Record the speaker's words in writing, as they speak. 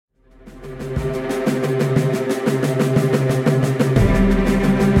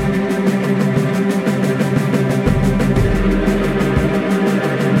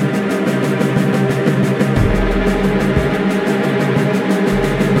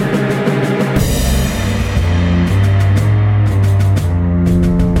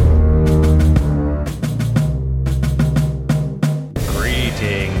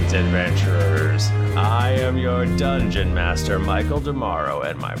Michael Demaro,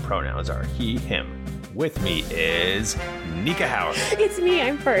 and my pronouns are he, him. With me is Nika Howard. It's me,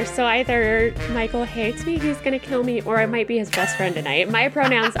 I'm first. So either Michael hates me, he's gonna kill me, or I might be his best friend tonight. My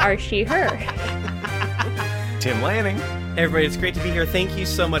pronouns are she, her. Tim Lanning. Hey everybody, it's great to be here. Thank you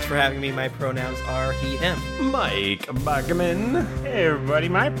so much for having me. My pronouns are he, him. Mike Bachman. Hey everybody,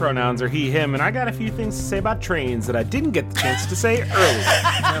 my pronouns are he, him, and I got a few things to say about trains that I didn't get the chance to say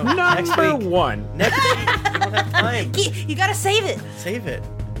earlier. Number one. Next week. We don't have time. You gotta save it. Save it.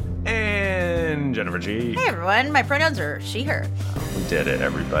 And Jennifer G. Hey everyone, my pronouns are she, her. We did it,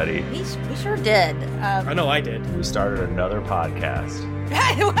 everybody. We sure did. I know I did. We started another podcast.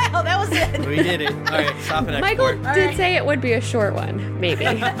 Wow, that was it. We did it. All right, stop and Michael export. did say it would be a short one, maybe.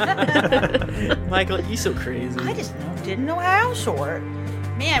 Michael, you so crazy. I just didn't know how short.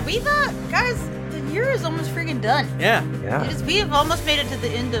 Man, we thought, guys, the year is almost freaking done. Yeah. We have almost made it to the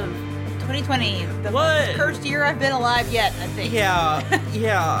end of 2020. The What? most cursed year I've been alive yet, I think.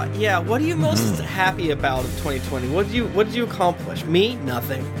 Yeah. What are you most happy about in 2020? What did you accomplish? Me?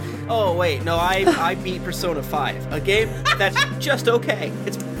 Nothing. Oh wait, no, I beat Persona 5, a game that's just okay.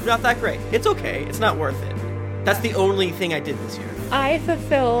 It's not that great. It's okay. It's not worth it. That's the only thing I did this year. I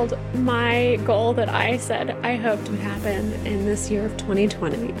fulfilled my goal that I said I hoped would happen in this year of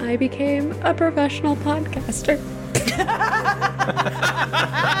 2020. I became a professional podcaster.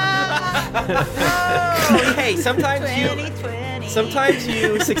 Oh, hey, sometimes 2020.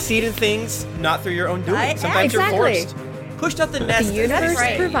 you succeed in things not through your own doing. Sometimes exactly. you're forced. Pushed out the nest. The universe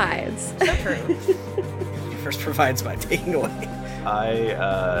right. provides. So true. The universe provides by taking away.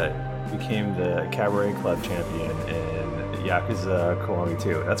 I became the Cabaret Club champion in Yakuza Kiwami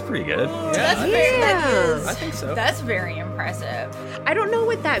 2. That's pretty good. I think so. That's very impressive. I don't know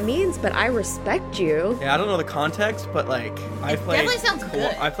what that means, but I respect you. Yeah, I don't know the context, but like I played. definitely sounds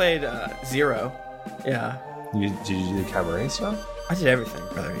good. I played Zero. Yeah, Did you do the Cabaret stuff? I did everything,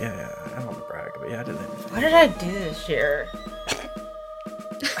 brother. Yeah. I don't want to brag, but yeah, I did everything. What did I do this year?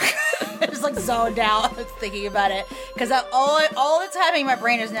 I just like zoned out thinking about it because all that's happening. My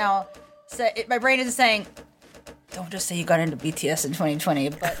brain is now. My brain is saying, "Don't just say you got into BTS in 2020."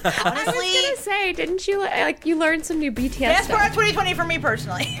 But I honestly, was gonna say, didn't you you learned some new BTS best stuff? part of 2020 for me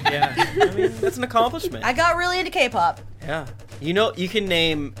personally. Yeah, I mean that's an accomplishment. I got really into K-pop. Yeah, you can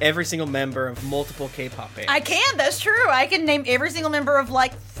name every single member of multiple K-pop bands. I can. That's true. I can name every single member of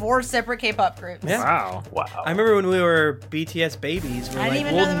like 4 separate K-pop groups. Yeah. Wow. I remember when we were BTS babies, we were I didn't like,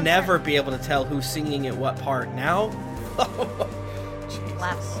 even know we'll them never be able to tell who's singing at what part. Now,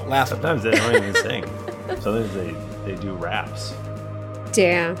 Laugh. Sometimes they don't even sing. Sometimes they do raps.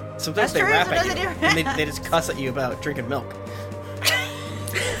 Damn. sometimes That's they true, rap sometimes at they you, do. and they just cuss at you about drinking milk.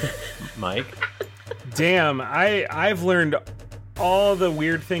 Mike? Damn, I've learned all the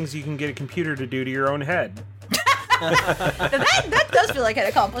weird things you can get a computer to do to your own head. That does feel like an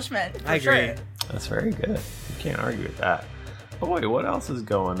accomplishment. For I agree. Sure. That's very good. You can't argue with that. Boy, what else is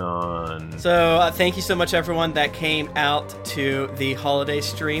going on? So thank you so much, everyone that came out to the holiday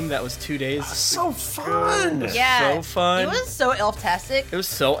stream. That was 2 days. So fun! Yeah. So fun. It was so elf-tastic. It was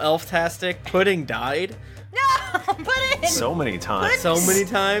so elf-tastic. Pudding died No, Pudding. So many times. so many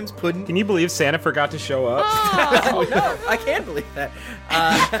times. Pudding. Can you believe Santa forgot to show up? Oh, No, I can't believe that.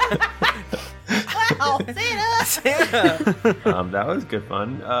 wow, Santa. Santa. That was good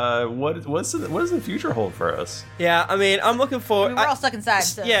fun. What does the future hold for us? Yeah, I mean, I'm looking for. We're all stuck inside.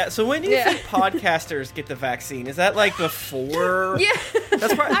 So. Yeah, so when do you think podcasters get the vaccine? Is that like before? Yeah.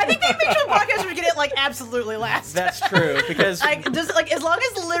 That's probably. I think they make sure podcasters get it like absolutely last. That's true because. like just like as long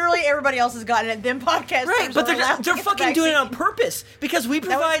as literally everybody else has gotten it, then podcasters. Right, but are allowed to they're get the fucking doing it on vaccine. purpose because we That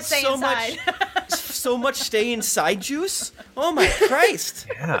was provide to stay so inside. so much stay inside juice. Oh my Christ!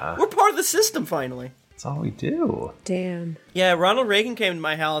 Yeah, We're part of the system finally. that's all we do. Damn. Yeah, Ronald Reagan came to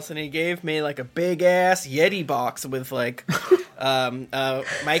my house and he gave me like a big ass Yeti box with like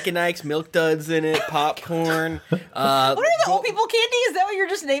Mike and Ike's Milk Duds in it, popcorn. What are the old people candy? Is that what you're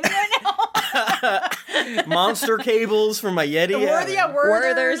just naming right now? Monster cables for my Yeti.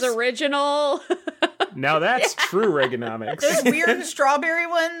 Werther's original. Now that's true Reaganomics. Those weird strawberry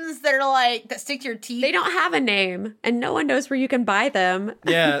ones that are like that stick to your teeth. They don't have a name, and no one knows where you can buy them.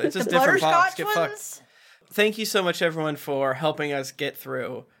 Yeah, it's just the different box. butterscotch Get ones. fucked. Thank you so much, everyone, for helping us get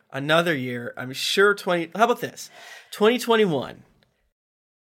through another year. I'm sure How about this? 2021.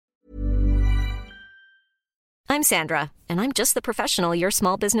 I'm Sandra, and I'm just the professional your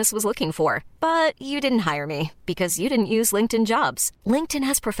small business was looking for. But you didn't hire me because you didn't use LinkedIn Jobs. LinkedIn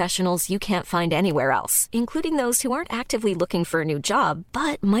has professionals you can't find anywhere else, including those who aren't actively looking for a new job,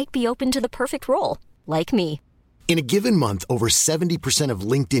 but might be open to the perfect role, like me. In a given month, over 70% of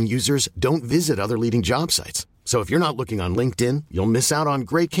LinkedIn users don't visit other leading job sites. So if you're not looking on LinkedIn, you'll miss out on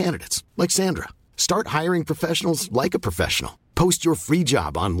great candidates like Sandra. Start hiring professionals like a professional. Post your free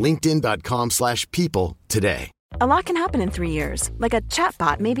job on linkedin.com/people today. A lot can happen in 3 years, like a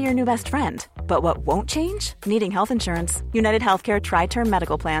chatbot may be your new best friend. But what won't change? Needing health insurance. United Healthcare Tri-Term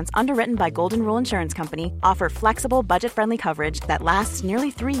Medical Plans, underwritten by Golden Rule Insurance Company, offer flexible, budget-friendly coverage that lasts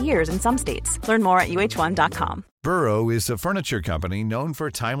nearly 3 years in some states. Learn more at uh1.com. Burrow is a furniture company known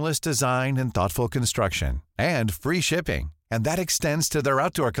for timeless design and thoughtful construction, and free shipping, and that extends to their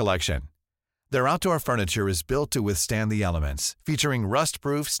outdoor collection. Their outdoor furniture is built to withstand the elements, featuring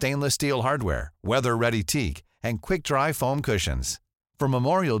rust-proof stainless steel hardware, weather-ready teak, and quick-dry foam cushions. For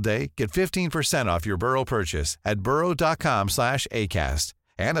Memorial Day, get 15% off your Burrow purchase at burrow.com/ACAST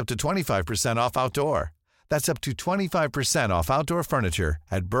and up to 25% off outdoor. That's up to 25% off outdoor furniture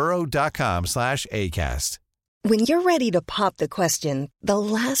at burrow.com/ACAST. When you're ready to pop the question, the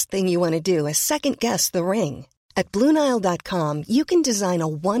last thing you want to do is second-guess the ring. At BlueNile.com, you can design a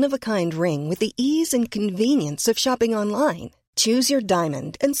one-of-a-kind ring with the ease and convenience of shopping online. Choose your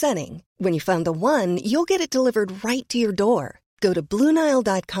diamond and setting. When you find the one, you'll get it delivered right to your door. Go to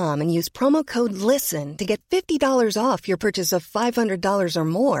BlueNile.com and use promo code LISTEN to get $50 off your purchase of $500 or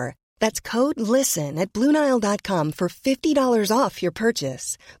more. That's code LISTEN at BlueNile.com for $50 off your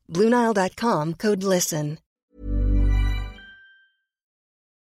purchase. BlueNile.com, code LISTEN.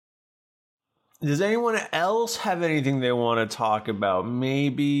 Does anyone else have anything they want to talk about?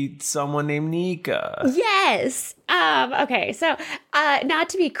 Maybe someone named Nika. Yes. Okay. So, not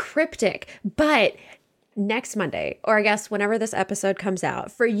to be cryptic, but next Monday, or I guess whenever this episode comes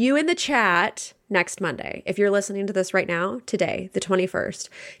out, for you in the chat next Monday, if you're listening to this right now, today, the 21st,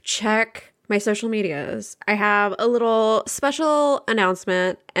 check my social medias. I have a little special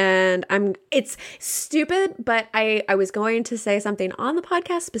announcement, and it's stupid, but I was going to say something on the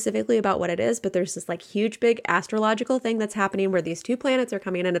podcast specifically about what it is, but there's this like huge big astrological thing that's happening where these two planets are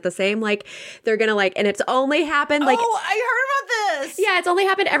coming in at the same, like they're gonna like, and it's only happened like, oh, I heard about this. Yeah, it's only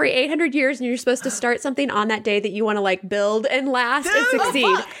happened every 800 years, and you're supposed to start something on that day that you want to like build and last and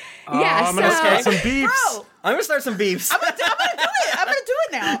succeed. Yeah, I'm gonna start some beefs. Bro, I'm gonna start some beefs. I'm gonna do it. I'm gonna do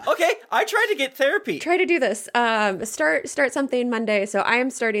it now. Okay, I tried to get therapy. Try to do this. Start something Monday. So I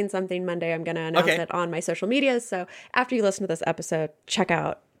am starting something Monday. I'm gonna announce it on my social media. So after you listen to this episode, check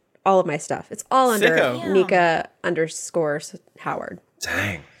out all of my stuff. It's all under Nika_Howard.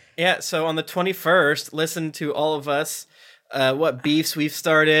 Dang. Yeah, so on the 21st, listen to all of us. What beefs we've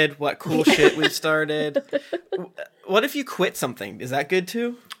started, what cool shit we've started. What if you quit something? Is that good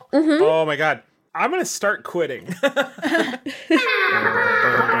too? Mm-hmm. Oh my god. I'm going to start quitting.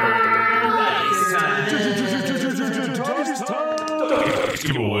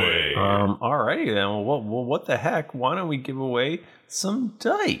 Giveaway. Alrighty then. Well, what the heck? Why don't we give away some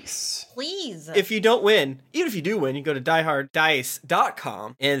dice? Please. If you don't win, even if you do win, you go to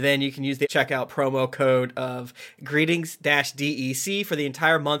dieharddice.com and then you can use the checkout promo code of greetings-DEC for the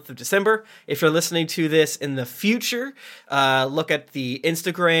entire month of December. If you're listening to this in the future, look at the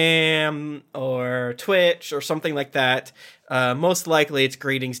Instagram or Twitch or something like that. Most likely it's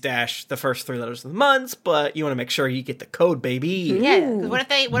greetings dash the first 3 letters of the months, but you want to make sure you get the code, baby. Yeah, because what if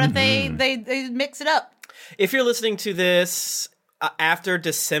they mix it up? If you're listening to this after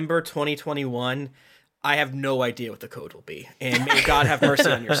December 2021, I have no idea what the code will be, and may God have mercy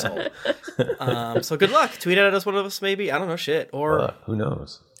on your soul. So good luck. Tweet at us, one of us, maybe. I don't know, shit. Or who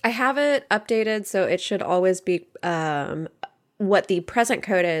knows? I have it updated, so it should always be what the present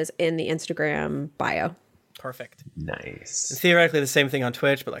code is in the Instagram bio. Perfect. Nice. And theoretically, the same thing on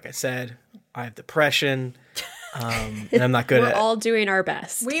Twitch, but like I said, I have depression, and I'm not good We're at it. all doing our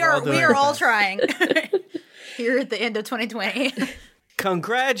best. We are all trying here at the end of 2020.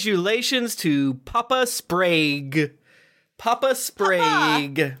 Congratulations to Papa Sprague. Papa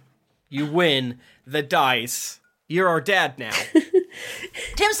Sprague. You win the dice. You're our dad now.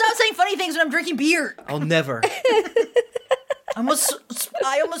 Tim, stop saying funny things when I'm drinking beer. I'll never. I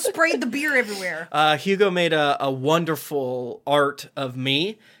almost sprayed the beer everywhere. Hugo made a wonderful art of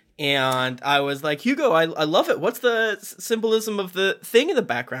me, and I was like, Hugo, I love it. What's the symbolism of the thing in the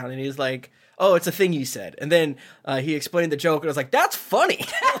background? And he's like, oh, it's a thing you said. And then he explained the joke, and I was like, that's funny.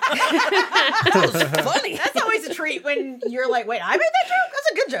 That was funny. That's always a treat when you're like, wait, I made that joke?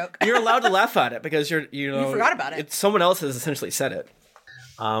 That's a good joke. You're allowed to laugh at it because you forgot about it. Someone else has essentially said it.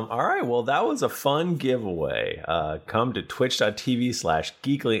 All right, well, that was a fun giveaway. Come to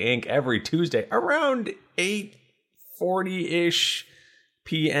twitch.tv/geeklyinc every Tuesday around 8:40-ish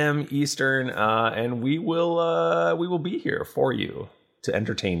p.m. Eastern, and we will be here for you to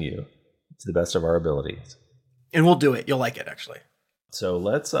entertain you to the best of our abilities. And we'll do it. You'll like it, actually. So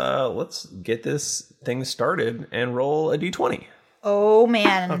let's get this thing started and roll a d20. Oh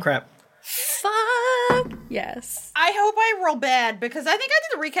man. Oh crap. Fuck. Yes. I hope I roll bad because I think I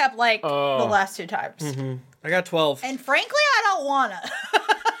did the recap like the last 2 times. I got 12. And frankly, I don't wanna.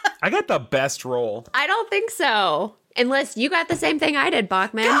 I got the best roll. I don't think so. Unless you got the same thing I did,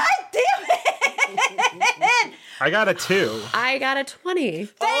 Bachman. God damn it! I got a 2. I got a 20. Wait,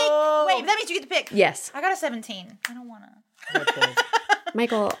 that means you get to pick. Yes. I got a 17. I don't wanna.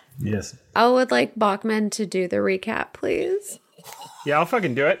 Michael, Yes. I would like Bachman to do the recap, please. Yeah, I'll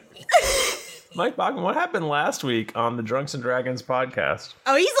fucking do it. Mike Bachman, what happened last week on the Drunks and Dragons podcast?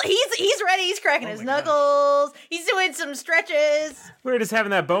 Oh, he's ready. He's cracking his knuckles. He's doing some stretches. We were just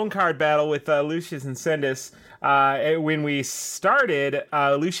having that bone card battle with Lucius and Sindus. When we started,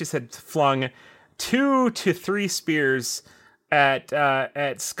 Lucius had flung 2 to 3 spears at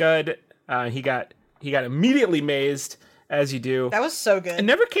Scud. He got immediately mazed, as you do. That was so good. And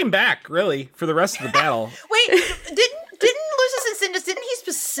never came back, really, for the rest of the battle. Wait, didn't Lucius and Sindus, didn't he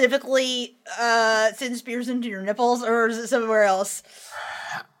specifically send spears into your nipples, or is it somewhere else?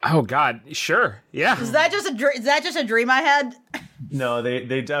 Oh God, sure, yeah. Is that just a dream I had? No,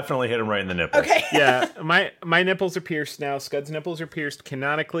 they definitely hit him right in the nipple. Okay. Yeah, my nipples are pierced now. Scud's nipples are pierced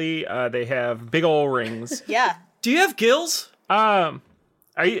canonically. They have big ol' rings. Yeah. Do you have gills? Are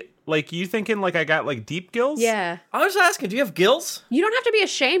you thinking like I got like deep gills? Yeah. I was asking, do you have gills? You don't have to be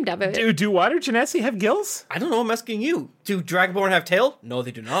ashamed of it. Do water genesi have gills? I don't know, I'm asking you. Do Dragonborn have tail? No,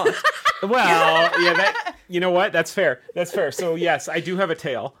 they do not. Well, yeah, you know what? That's fair. So yes, I do have a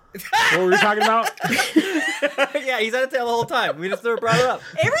tail. What were we talking about? Yeah, he's had a tail the whole time. We just never brought it up.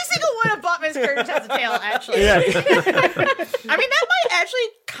 Every single one of Botman's characters has a tail, actually. Yeah. I mean, that might actually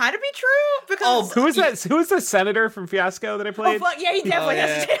kind of be true, because... Who is that? Who is the senator from Fiasco that I played? Oh, fuck, yeah, he definitely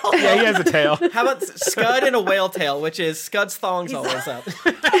has a tail. Yeah, he has a tail. How about Scud and a whale tail, which is Scud's thong's always up.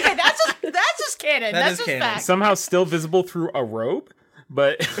 Okay, that's just canon. That That's is just canon. fact. Somehow still visible through a robe,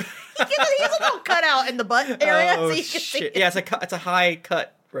 but He's a little cutout in the butt area, so you can see it. Yeah, it's a high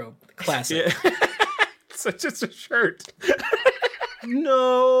cut robe. Classic. yeah. So just a shirt.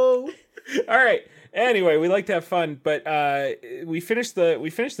 No. All right. Anyway, we like to have fun, but we finished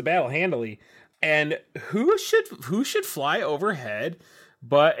the battle handily. And who should fly overhead?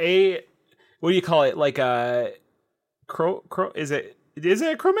 But what do you call it? Like a is it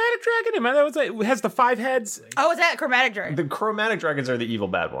a chromatic dragon? It has the 5 heads. Oh, is that chromatic dragon? The chromatic dragons are the evil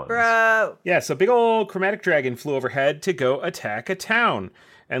bad ones. Bro. Yeah, so big old chromatic dragon flew overhead to go attack a town.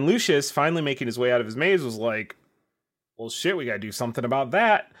 And Lucius, finally making his way out of his maze, was like, well, shit, we gotta do something about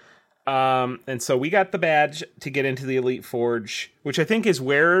that. And so we got the badge to get into the Elite Forge, which I think is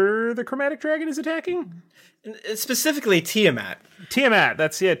where the chromatic dragon is attacking. Specifically Tiamat. Tiamat,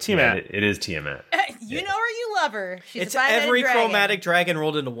 Tiamat. Yeah, it is Tiamat. You know her, you love her. She's It's a five-headed every dragon. chromatic dragon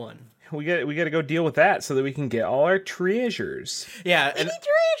rolled into one. We got to go deal with that so that we can get all our treasures. Yeah, We need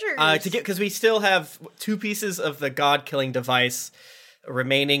treasures. because we still have 2 pieces of the god-killing device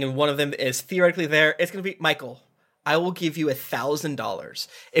remaining, and one of them is theoretically there. It's going to be Michael. I will give you $1,000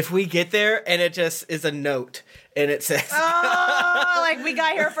 if we get there and it just is a note and it says, Oh, like we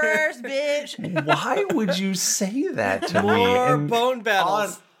got here first, bitch. Why would you say that to me? "More And bone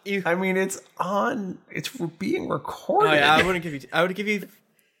battles." I mean, it's being recorded. Oh yeah, I would give you.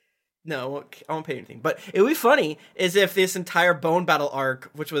 No, I won't pay anything. But it would be funny is if this entire bone battle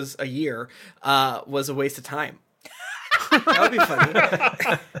arc, which was a year, was a waste of time. That would be funny.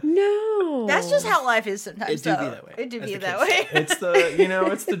 No. That's just how life is sometimes. It do be that way, It do as be the that kids way.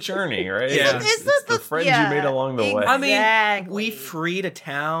 It's the journey, right? Yeah. It's the friends you made along the way. I mean, Exactly. we freed a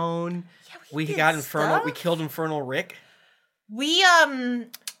town. We did got Infernal. stuff. We killed Infernal Rick. We found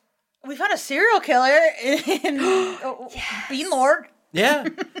a serial killer in Bean Lord. Yeah,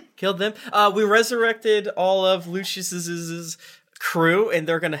 killed them. We resurrected all of Lucius's crew, and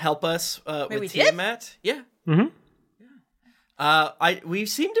they're going to help us we with did? Tiamat. Yeah. Mm-hmm. We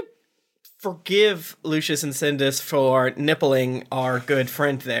seem to forgive Lucius and Sindus for nippling our good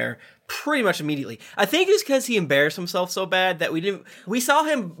friend there pretty much immediately. I think it's because he embarrassed himself so bad that we saw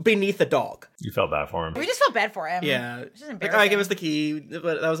him beneath the dog. You felt bad for him. We just felt bad for him. Yeah. It's just Like, embarrassing. all right, give us the key.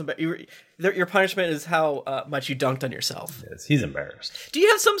 But that was your punishment is how much you dunked on yourself. Yes, he's embarrassed. Do you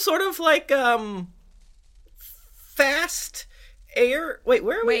have some sort of like fast air? Wait,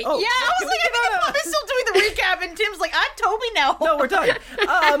 where are we? Wait, yeah, I was like, I think I'm still doing the recap, and Tim's like, I'm Toby now. No, we're done.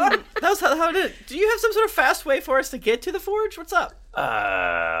 That was how I did it. Do you have some sort of fast way for us to get to the forge? What's up?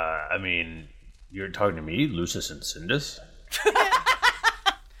 I mean, you're talking to me, Lucius and Sindus?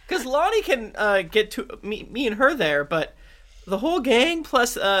 Because Lonnie can get to me and her there, but the whole gang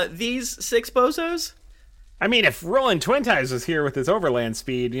plus these 6 bozos? I mean, if Roland Twin Ties was here with his overland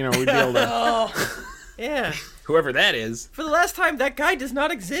speed, we'd be able to... Yeah. Whoever that is. For the last time, that guy does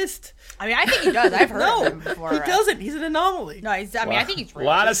not exist. I mean, I think he does. I've heard of him before. He doesn't. He's an anomaly. No, I think he's real. A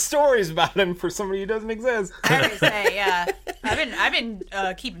lot of stories about him for somebody who doesn't exist. I would say, yeah. I've been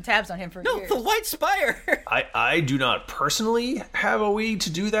keeping tabs on him for years. No, the White Spire. I do not personally have a Wii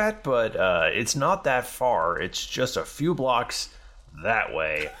to do that, but it's not that far. It's just a few blocks that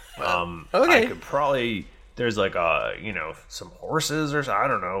way. Okay. I could probably... There's like some horses or I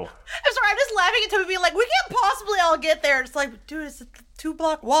don't know. I'm sorry, I'm just laughing at Toby being like, we can't possibly all get there. It's like, dude, it's a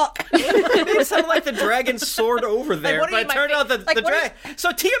 2-block walk. It sounded like the dragon soared over there, what do you but mean, it turned out that like, the what dragon.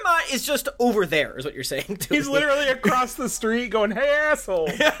 So Tiamat is just over there, is what you're saying. To He's me. literally across the street going, "Hey, asshole!"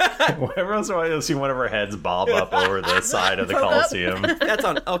 Every once in a while, you'll see one of her heads bob up over the side of the Coliseum. That's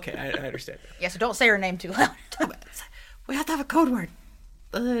on. Okay, I understand. Yeah, so don't say her name too loud. We have to have a code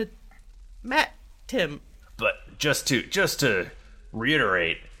word. Matt, Tim. But just to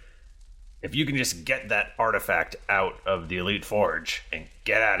reiterate, if you can just get that artifact out of the Elite Forge and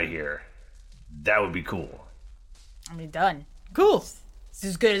get out of here, that would be cool. I mean, done. Cool. It's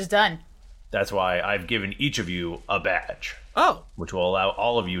as good as done. That's why I've given each of you a badge. Oh. Which will allow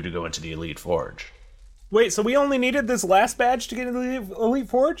all of you to go into the Elite Forge. Wait, so we only needed this last badge to get into the Elite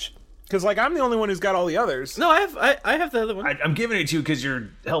Forge? Because, I'm the only one who's got all the others. No, I have the other one. I'm giving it to you because you're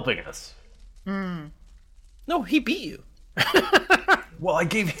helping us. No, he beat you. Well, I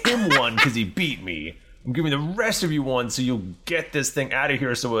gave him one because he beat me. I'm giving the rest of you one so you'll get this thing out of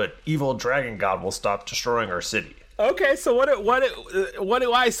here so an evil dragon god will stop destroying our city. Okay, so what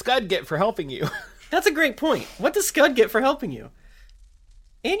do I, Scud, get for helping you? That's a great point. What does Scud get for helping you?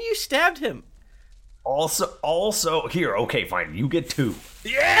 And you stabbed him. Also, here, okay, fine, you get 2.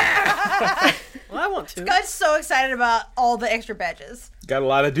 Yeah! Well, I want to. Scud's so excited about all the extra badges. Got a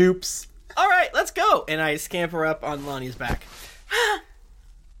lot of dupes. All right, let's go. And I scamper up on Lonnie's back.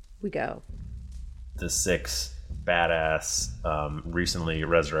 We go. The 6 badass, recently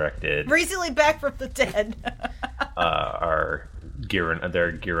resurrected, Recently back from the dead. are gearing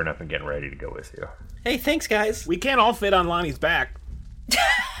up and getting ready to go with you. Hey, thanks, guys. We can't all fit on Lonnie's back.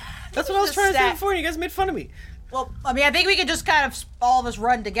 That's what I was trying to say before, and you guys made fun of me. Well, I mean, I think we could just kind of all of us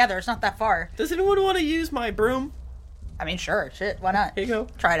run together. It's not that far. Does anyone want to use my broom? I mean, sure, shit, why not? Here you go.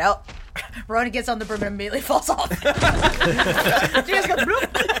 Try it out. Ronan gets on the broom and immediately falls off. She just goes, bloop.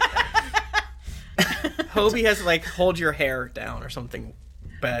 Hobie has to hold your hair down or something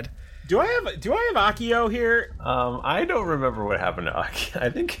bad. Do I have Akio here? I don't remember what happened to Akio. I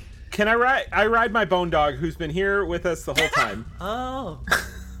think. Can I ride my bone dog who's been here with us the whole time? Oh.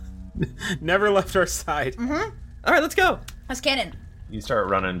 Never left our side. Mm-hmm. All right, let's go. That's canon. You start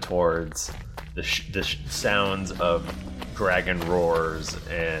running towards the sounds of dragon roars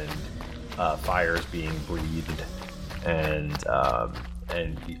and fires being breathed, and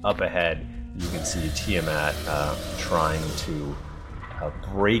up ahead you can see Tiamat trying to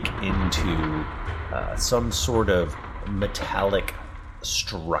break into some sort of metallic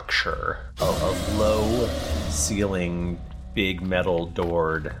structure, a low ceiling, big metal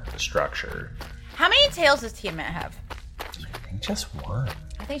doored structure. How many tails does Tiamat have? I think just one.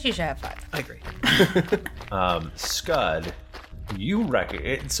 I think she should have 5. I agree. Scud, you reckon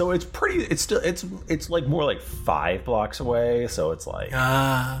it? So it's pretty. It's still. It's like more like 5 blocks away. So it's like.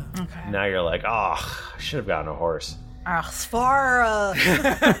 Okay. Now you're like, I should have gotten a horse. Sfar.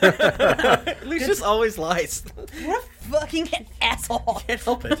 Lucius always lies. What a fucking asshole. Can't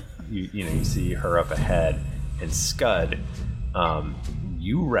help it. You see her up ahead, and Scud,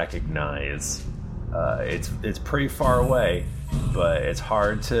 you recognize. It's pretty far away, but it's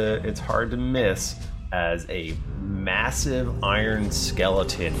hard to miss as a massive iron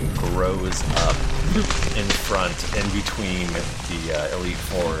skeleton grows up in front and between the Elite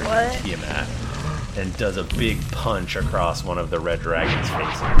Forge and Tiamat, and does a big punch across one of the red dragon's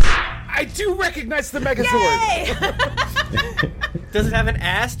faces. I do recognize the Megazord. Does it have an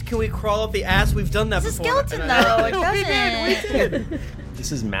ass? Can we crawl up the ass? We've done that It's a before. skeleton, though. It doesn't. We did.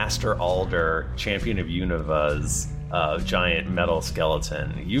 This is Master Alder, champion of Univa's giant metal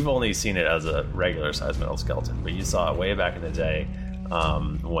skeleton. You've only seen it as a regular sized metal skeleton, but you saw it way back in the day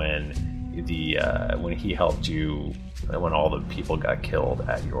when he helped you, when all the people got killed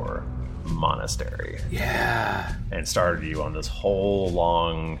at your monastery. Yeah. And started you on this whole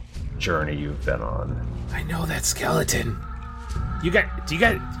long journey you've been on. I know that skeleton.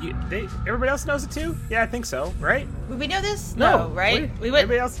 Everybody else knows it too? Yeah, I think so, right? Would we know this? No. Right? We would.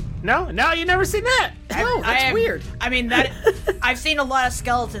 Everybody else? No, you never seen that. No, that's weird. I mean, I've seen a lot of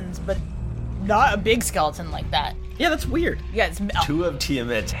skeletons, but not a big skeleton like that. Yeah, that's weird. Yeah, it's Two of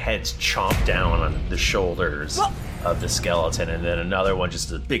Tiamat's heads chomp down on the shoulders of the skeleton, and then another one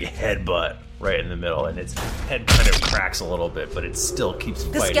just a big headbutt right in the middle, and its head kind of cracks a little bit, but it still keeps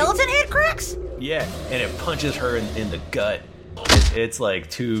fighting. The skeleton head cracks? Yeah, and it punches her in the gut. It's like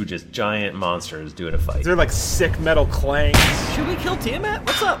two just giant monsters doing a fight. They're like sick metal clangs. Should we kill Tiamat?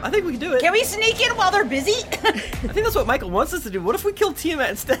 What's up? I think we can do it. Can we sneak in while they're busy? I think that's what Michael wants us to do. What if we kill Tiamat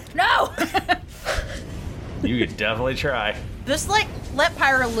instead? No! You could definitely try. Just like let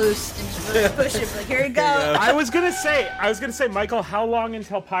Pyra loose and just really push him. Like, here you go. I was gonna say, Michael, how long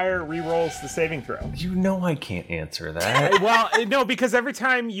until Pyre re-rolls the saving throw? You know I can't answer that. Well, no, because every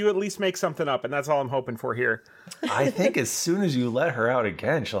time you at least make something up, and that's all I'm hoping for here. I think as soon as you let her out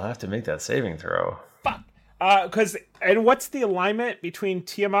again, she'll have to make that saving throw. And what's the alignment between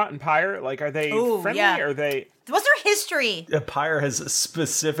Tiamat and Pyre? Like, are they friendly? Yeah. Are they? What's their history? Pyre has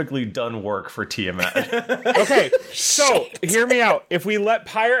specifically done work for Tiamat. Okay, so hear me out. If we let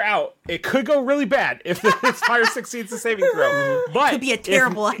Pyre out, it could go really bad if Pyre succeeds the saving throw. But Could be a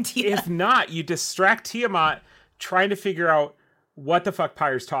terrible idea. If not, you distract Tiamat trying to figure out what the fuck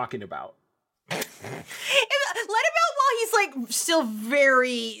Pyre's talking about. Let him out while he's like still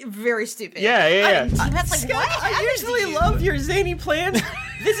very, very stupid. Yeah. That's like, Scott, what? I usually love your zany plans.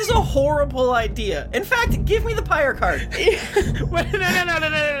 This is a horrible idea. In fact, give me the Pyre card. No.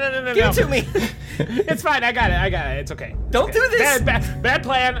 Give it to me. It's fine. I got it. It's okay. Don't do this. Bad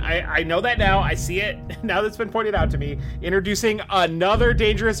plan. I know that now. I see it now that's been pointed out to me. Introducing another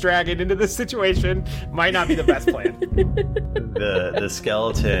dangerous dragon into this situation might not be the best plan. The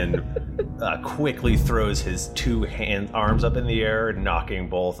skeleton quickly throws his two arms up in the air, knocking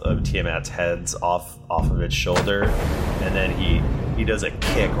both of Tiamat's heads off of its shoulder, and then he does a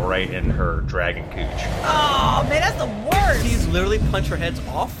kick right in her dragon cooch. Oh man, that's the worst. He's literally punch her heads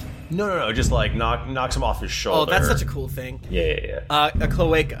off? No, just like knocks him off his shoulder. Oh, that's such a cool thing. Yeah. A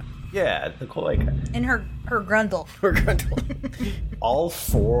cloaca. Yeah, the cloaca. In her grundle. Her grundle. all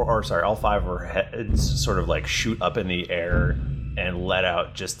five of her heads sort of like shoot up in the air and let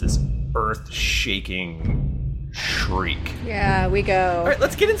out just this earth-shaking shriek. Yeah, we go. All right,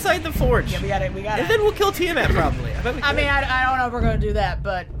 let's get inside the forge. Yeah, we got it. And then we'll kill Tiamat probably. I mean, I don't know if we're going to do that,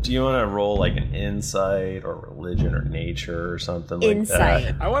 but... Do you want to roll like an insight or religion or nature or something like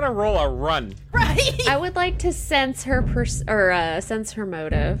that? I want to roll a run. Right. I would like to sense her sense her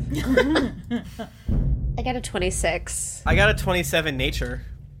motive. I got a 26. I got a 27 nature.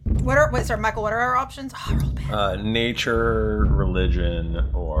 Michael, what are our options? Oh, roll bad. Nature,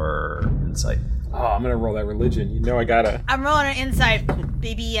 religion, or insight. Oh, I'm going to roll that religion. You know I got a... I'm rolling an insight,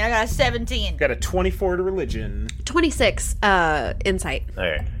 baby, and I got a 17. Got a 24 to religion. 26 insight.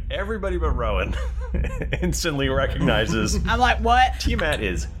 Okay. Everybody but Rowan instantly recognizes... I'm like, what? Tiamat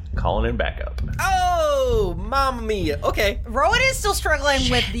is calling in backup. Oh, mamma mia. Okay. Rowan is still struggling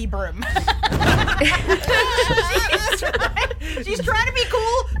with the broom. She's trying to be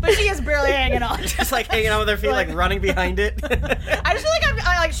cool, but she is barely hanging on. Just like hanging on with her feet, like running behind it. I just feel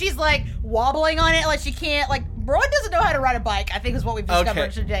like she's like wobbling on it, like she can't. Like Rowan doesn't know how to ride a bike. I think is what we've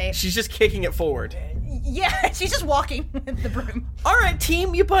discovered today. She's just kicking it forward. Yeah, she's just walking with the broom. All right,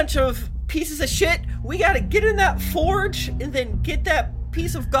 team, you bunch of pieces of shit. We gotta get in that forge and then get that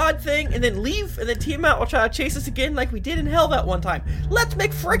piece of God thing and then leave, and then Tiamat will try to chase us again like we did in hell that one time. Let's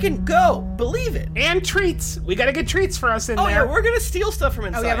make frickin' go. Believe it. And treats. We gotta get treats for us in there. Oh yeah, we're gonna steal stuff from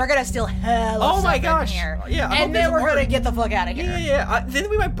inside. Oh yeah, we're gonna steal hell of stuff in here. Yeah, and then we're gonna get the fuck out of here. Yeah. Then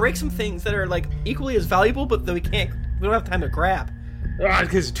we might break some things that are like equally as valuable, but that we don't have time to grab.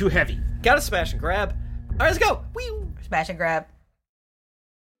 Because it's too heavy. Gotta smash and grab. All right, let's go. Whee! Smash and grab.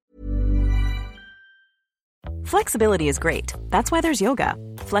 Flexibility is great. That's why there's yoga.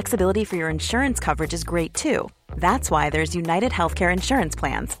 Flexibility for your insurance coverage is great too. That's why there's United Healthcare Insurance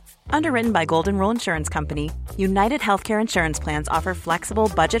Plans. Underwritten by Golden Rule Insurance Company, United Healthcare Insurance Plans offer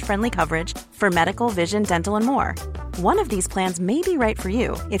flexible, budget-friendly coverage for medical, vision, dental, and more. One of these plans may be right for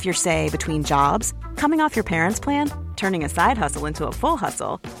you if you're, say, between jobs, coming off your parents' plan, turning a side hustle into a full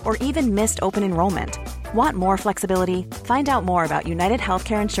hustle, or even missed open enrollment. Want more flexibility? Find out more about United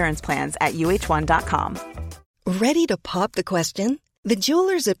Healthcare Insurance Plans at uh1.com. Ready to pop the question? The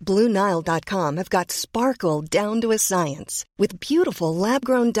jewelers at BlueNile.com have got sparkle down to a science with beautiful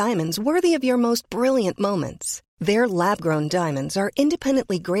lab-grown diamonds worthy of your most brilliant moments. Their lab-grown diamonds are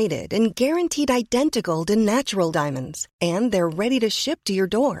independently graded and guaranteed identical to natural diamonds, and they're ready to ship to your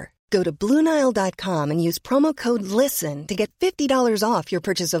door. Go to BlueNile.com and use promo code LISTEN to get $50 off your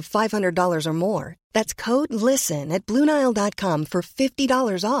purchase of $500 or more. That's code LISTEN at BlueNile.com for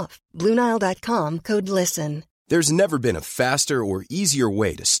 $50 off. BlueNile.com, code LISTEN. There's never been a faster or easier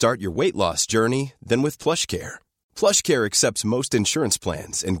way to start your weight loss journey than with PlushCare. PlushCare accepts most insurance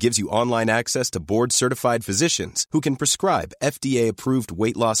plans and gives you online access to board-certified physicians who can prescribe FDA-approved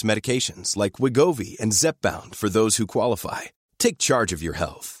weight loss medications like Wegovy and Zepbound for those who qualify. Take charge of your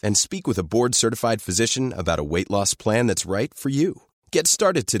health and speak with a board-certified physician about a weight loss plan that's right for you. Get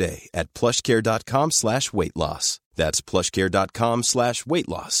started today at plushcare.com/weight loss. That's plushcare.com/weight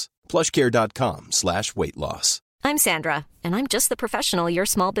loss. plushcare.com/weight loss. I'm Sandra, and I'm just the professional your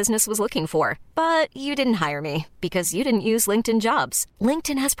small business was looking for. But you didn't hire me because you didn't use LinkedIn Jobs.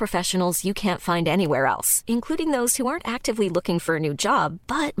 LinkedIn has professionals you can't find anywhere else, including those who aren't actively looking for a new job,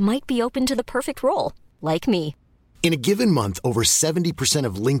 but might be open to the perfect role, like me. In a given month, over 70%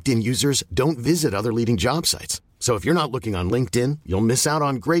 of LinkedIn users don't visit other leading job sites. So if you're not looking on LinkedIn, you'll miss out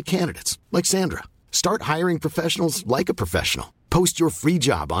on great candidates like Sandra. Start hiring professionals like a professional. Post your free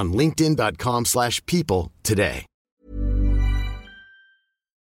job on linkedin.com/people today.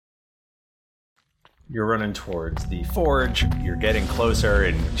 You're running towards the forge. You're getting closer,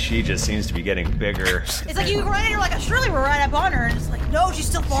 and she just seems to be getting bigger. It's like you run in, you're like, surely we're right up on her, and it's like, no, she's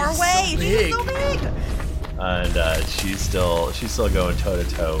still far away. She's so big. And she's still going toe to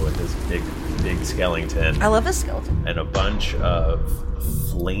toe with this big skeleton. I love this skeleton. And a bunch of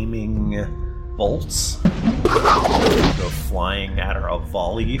flaming bolts go flying at her. A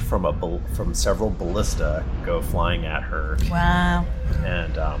volley from several ballista go flying at her. Wow.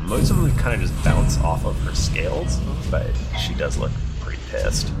 And most of them kind of just bounce off of her scales, but she does look pretty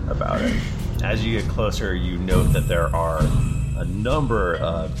pissed about it. As you get closer, you note that there are a number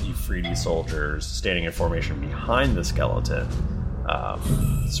of Euphrates soldiers standing in formation behind the skeleton,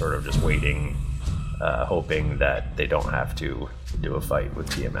 sort of just waiting, hoping that they don't have to do a fight with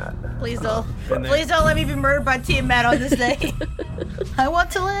Tiamat. Please don't let me be murdered by Tiamat on this day. I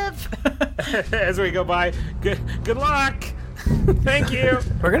want to live. As we go by, good luck. Thank you.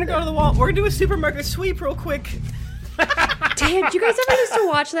 We're gonna go to the wall. We're gonna do a supermarket sweep real quick. Damn, do you guys ever used to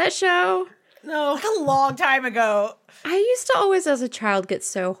watch that show? No. Like a long time ago. I used to always, as a child, get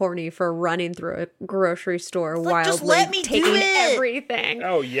so horny for running through a grocery store wildly, just let me taking do it. everything.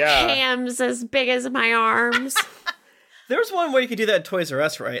 Oh, yeah. Hams as big as my arms. There was one where you could do that at Toys R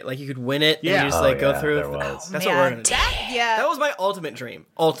Us, right? Like you could win it and you just go through. There was. That's what we're gonna do. That was my ultimate dream.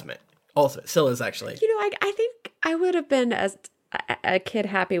 Ultimate. Still is, actually. You know, I think I would have been as a kid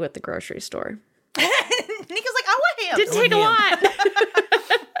happy with the grocery store. Nico's like, I want hams. Didn't take a lot.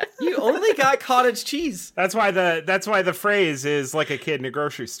 You only got cottage cheese. That's why the phrase is like a kid in a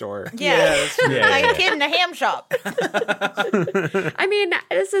grocery store. Yeah. Like a kid in a ham shop. I mean,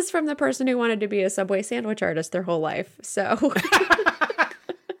 this is from the person who wanted to be a Subway sandwich artist their whole life. So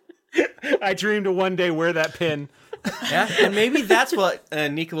I dreamed to one day wear that pin. Yeah, and maybe that's what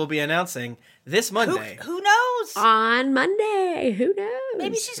Nika will be announcing this Monday. Who knows? On Monday, who knows?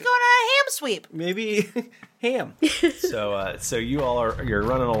 Maybe she's going on a ham sweep. Maybe ham. So you all you're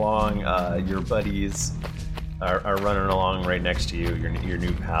running along. Your buddies are running along right next to you. Your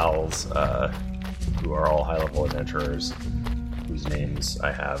new pals, who are all high-level adventurers, whose names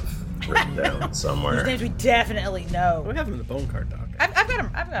I have written down somewhere. Whose names we definitely know. We have them in the bone card doc. I've got them.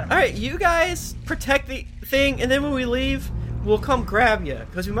 All right, you guys protect the thing, and then when we leave, we'll come grab you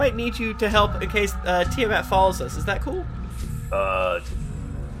because we might need you to help in case Tiamat follows us. Is that cool? Well,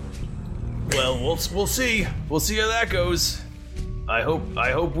 we'll see. We'll see how that goes. I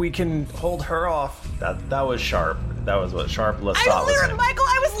hope we can hold her off. That was Sharp. That was what Sharp Lestat was saying. Michael,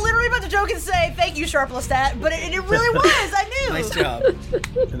 I was literally about to joke and say thank you, Sharp Lestat, but it really was. I knew. Nice job.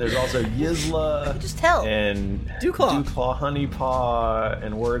 And there's also Yizla. Just tell. And Dewclaw, Honeypaw,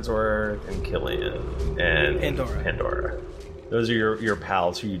 and Wordsworth, and Killian, and Pandora. Those are your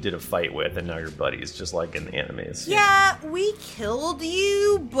pals who you did a fight with, and now you're buddies, just like in the animes. Yeah, we killed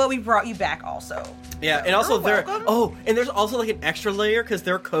you, but we brought you back also. Yeah, and also and there's also like an extra layer because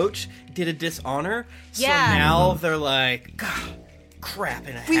their coach did a dishonor. So now they're like, God, crap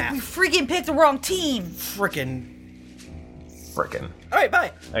and a half. We freaking picked the wrong team. Frickin'. All right,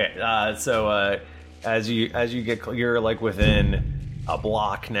 bye. Okay, so as you get, you're like within a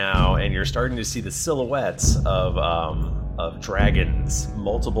block now, and you're starting to see the silhouettes of dragons,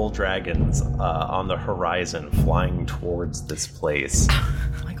 multiple dragons on the horizon flying towards this place.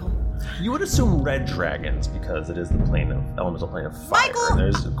 Michael, you would assume red dragons because it is the elemental plane of fire. Michael!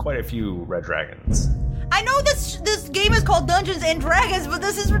 There's quite a few red dragons. I know this game is called Dungeons and Dragons, but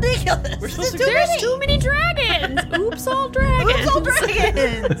this is ridiculous. There's too many dragons. Oops, all dragons. Oops, all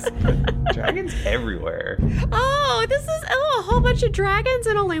dragons. Dragons everywhere. Oh, this is a whole bunch of dragons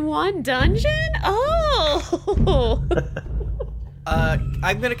in only one dungeon? Oh.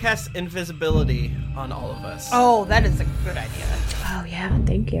 I'm gonna cast invisibility on all of us. Oh, that is a good idea. Oh yeah,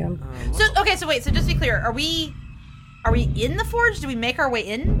 thank you. So just to be clear, are we Are we in the forge? Do we make our way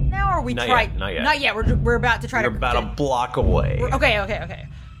in now? Or are we Not try? yet, not yet. Not yet. We're about to try You're to. about a block away. Okay. We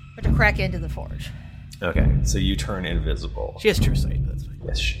have to crack into the forge. Okay, so you turn invisible. She has true sight. That's fine.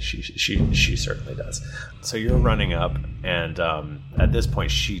 Yes, she certainly does. So you're running up, and at this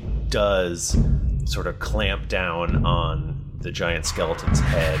point, she does sort of clamp down on the giant skeleton's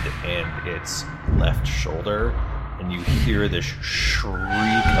head and its left shoulder, and you hear this shriek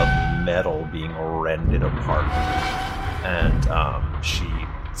of metal being rended apart. And she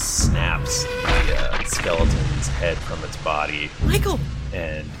snaps the skeleton's head from its body. Michael!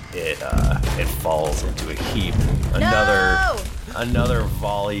 And it falls into a heap. Another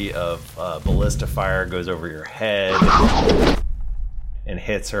volley of ballista fire goes over your head and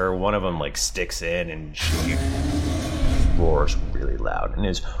hits her. One of them like sticks in, and she roars really loud and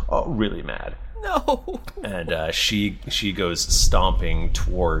is really mad. No. And she goes stomping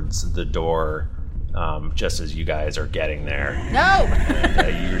towards the door just as you guys are getting there. No.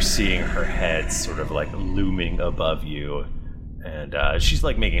 And you're seeing her head sort of like looming above you. And she's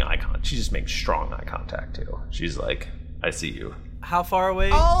like making eye contact. She just makes strong eye contact too. She's like, I see you. How far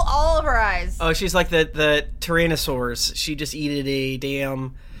away? All of her eyes. Oh, she's like the Tyrannosaurs. She just eated a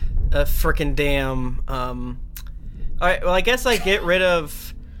frickin' damn. All right. Well, I guess I get rid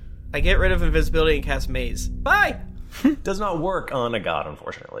of invisibility and cast maze. Bye. Does not work on a god,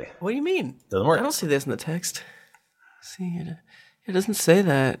 unfortunately. What do you mean? Doesn't work. I don't see this in the text. See, it doesn't say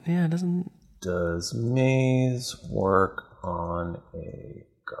that. Yeah, it doesn't. Does maze work on a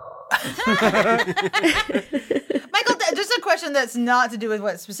god? Michael, just a question that's not to do with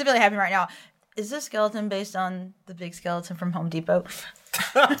what's specifically happening right now. Is this skeleton based on the big skeleton from Home Depot?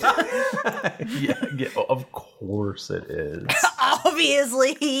 yeah, of course it is.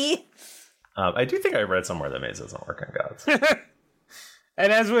 Obviously. I do think I read somewhere that maze doesn't work on gods.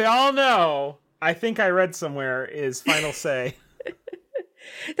 And as we all know, I think I read somewhere is final say.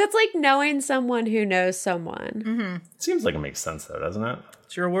 That's like knowing someone who knows someone. Mm-hmm. Seems like it makes sense though, doesn't it?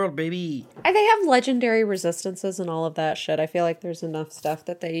 It's your world, baby. They have legendary resistances and all of that shit. I feel like there's enough stuff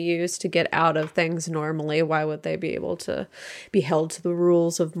that they use to get out of things normally. Why would they be able to be held to the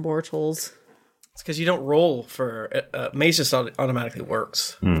rules of mortals? It's because you don't roll for maze just automatically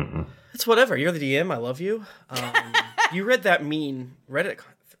works. Mm-mm. It's whatever. You're the DM. I love you. You read that mean Reddit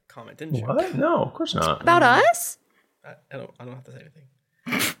comment, didn't you? What? No, of course not. About us? I don't have to say anything.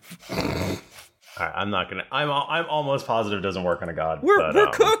 All right, I'm not gonna. I'm almost positive it doesn't work on a god.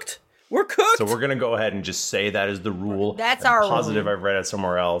 We're cooked. We're cooked. So we're gonna go ahead and just say that is the rule. That's I'm our positive rule. I've read it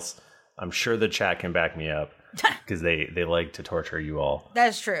somewhere else. I'm sure the chat can back me up because they like to torture you all.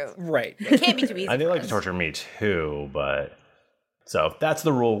 That's true. Right. It can't be too easy. And they for like to us. torture me too, but so that's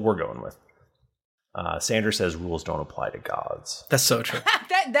the rule we're going with. Sandra says rules don't apply to gods. That's so true.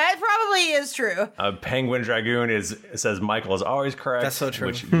 That probably is true. Penguin Dragoon says Michael is always correct. That's so true.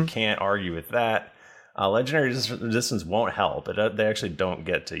 Which you can't argue with that. Legendary resistance won't help. They actually don't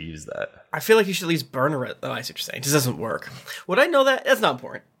get to use that. I feel like you should at least burn a red. Oh, I see what you're saying. It just doesn't work. Would I know that? That's not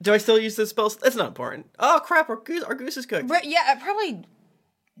important. Do I still use this spell? That's not important. Oh, crap. Our goose is cooked. But yeah, probably.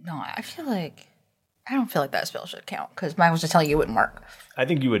 No, I don't feel like that spell should count because mine was just telling you it wouldn't work. I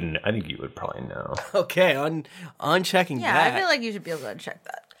think you would probably know. Okay, on checking Yeah, that. I feel like you should be able to check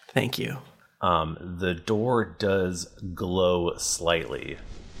that. Thank you. The door does glow slightly.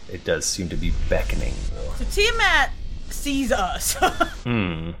 It does seem to be beckoning. So Tiamat sees us.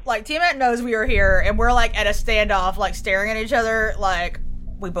 Hmm. Like Tiamat knows we are here, and we're like at a standoff, like staring at each other, like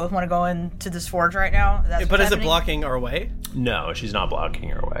we both want to go into this forge right now. That's But what's is it happening? blocking our way? No, she's not blocking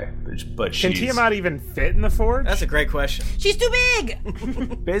her way. But Can she's Tiamat even fit in the forge? That's a great question. She's too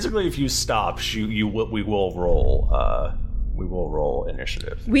big. basically if you stop, we will roll. We will roll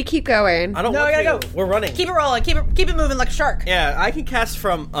initiative. We keep going. I don't No, want we to. gotta go. We're running. Keep it rolling. Keep it moving like a shark. Yeah, I can cast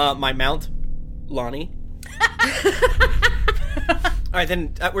from my mount, Lonnie. All right,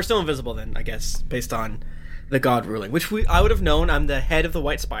 then we're still invisible. Then I guess based on the god ruling, which I would have known. I'm the head of the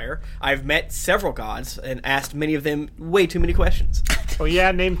White Spire. I've met several gods and asked many of them way too many questions. Oh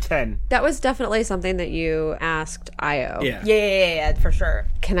yeah, name 10. That was definitely something that you asked Io. Yeah. Yeah, for sure.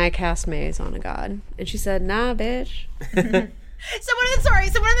 Can I cast maze on a god? And she said, nah, bitch. Someone in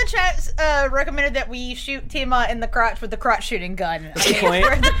the chat recommended that we shoot Tiamat in the crotch with the crotch shooting gun. That's a point.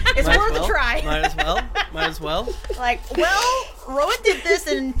 It's Might worth as well. a try. Might as well. Like, well, Rowan did this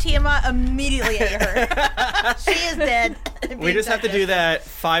and Tiamat immediately ate her. She is dead. We just have to do that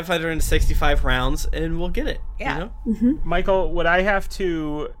 565 rounds and we'll get it. Yeah. You know? Michael, would I have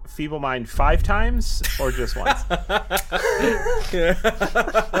to feeble mind 5 times or just once?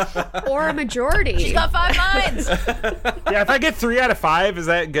 Or a majority. She's got 5 minds. Yeah, if I get 3 out of 5, is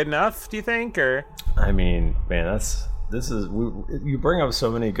that good enough, do you think? Or I mean, man, that's you bring up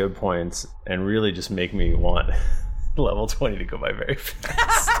so many good points and really just make me want level 20 to go by very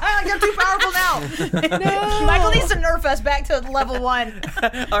fast. You're too powerful now. No. Michael needs to nerf us back to level 1.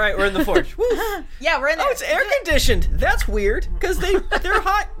 All right, we're in the forge. Woo. Yeah, we're in there. Oh, it's air conditioned. That's weird because they're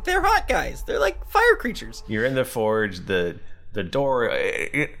hot. They're hot guys. They're like fire creatures. You're in the forge. The door,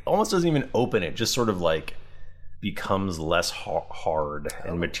 it almost doesn't even open. It just sort of like becomes less hard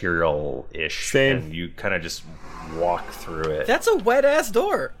and material-ish. Same. And you kind of just walk through it. That's a wet ass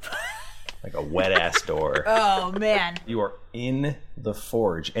door. Like a wet ass door. Oh man. You are in the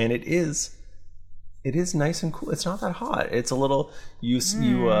forge, and it is nice and cool. It's not that hot. It's a little it's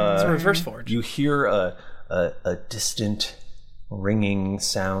a reverse forge. You hear a distant ringing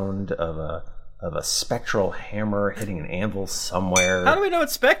sound of a spectral hammer hitting an anvil somewhere. How do we know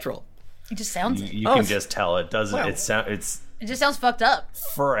it's spectral? It just sounds. You can just tell. It doesn't. Wow. It just sounds fucked up.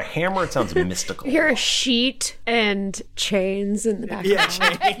 For a hammer, it sounds mystical. You hear a sheet and chains in the background. Yeah,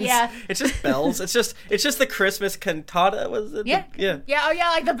 chains. Yeah. It's just bells. It's just the Christmas cantata. Was it? Yeah. Yeah. Yeah. Oh yeah,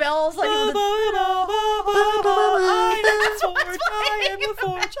 like the bells. Like I am the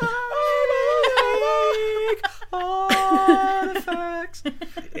forge. I make artifacts.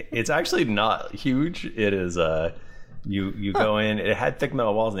 It's actually not huge. It is you go in. It had thick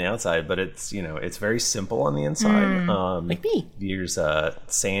metal walls on the outside, but it's it's very simple on the inside. Like me. There's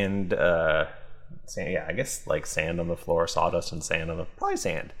sand. Yeah, I guess like sand on the floor, sawdust and sand on the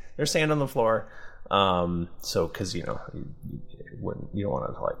sand. There's sand on the floor. So because you don't want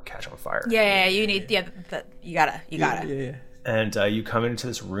it to like catch on fire. Yeah, you need. Yeah, you gotta. Yeah. And you come into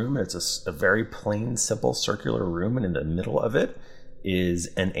this room. It's a very plain, simple, circular room, and in the middle of it is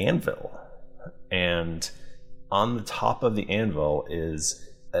an anvil, and on the top of the anvil is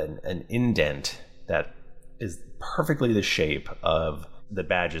an indent that is perfectly the shape of the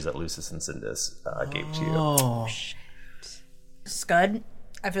badges that Lucis and Sindis gave to you. Oh, Scud,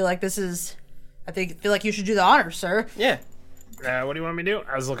 I feel like you should do the honors, sir. yeah. What do you want me to do?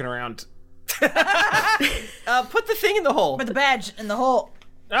 I was looking around. Put the thing in the hole. Put the badge in the hole.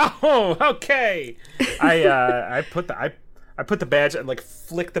 Oh, okay. I put the badge and like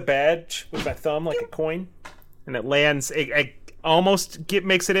flick the badge with my thumb like a coin, and it lands. It almost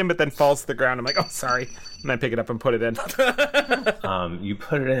makes it in, but then falls to the ground. I'm like, oh, sorry, and I pick it up and put it in. You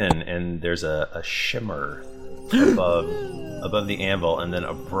put it in, and there's a shimmer above the anvil, and then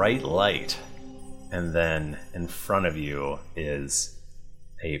a bright light, and then in front of you is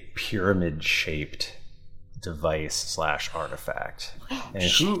a pyramid-shaped device / artifact. And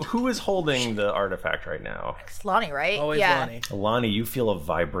who is holding the artifact right now? It's Lonnie, right? Always yeah. Lonnie. Lonnie, you feel a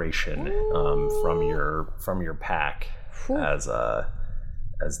vibration from your pack as the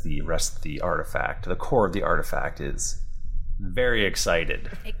rest of the artifact, the core of the artifact, is very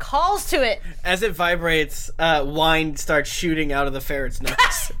excited. It calls to it. As it vibrates, wine starts shooting out of the ferret's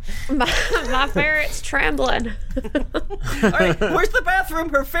nose. My ferret's trembling. All right, where's the bathroom?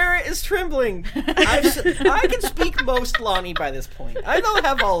 Her ferret is trembling. I can speak most Lonnie by this point. I don't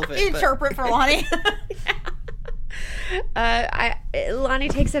have all of it. Interpret for Lonnie. Lonnie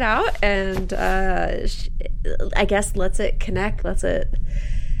takes it out and I guess lets it connect, lets it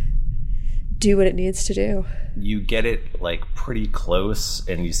do what it needs to do. You get it like pretty close,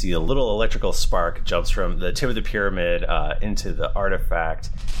 and you see a little electrical spark jumps from the tip of the pyramid into the artifact,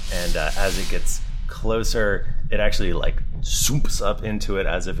 and as it gets closer, it actually like zoops up into it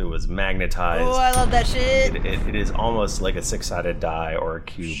as if it was magnetized. Oh, I love that shit. It is almost like a 6-sided die or a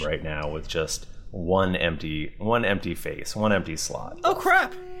cube right now, with just one empty face, one empty slot. Oh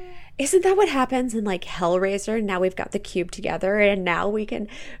crap! Isn't that what happens in like Hellraiser? Now we've got the cube together, and now we can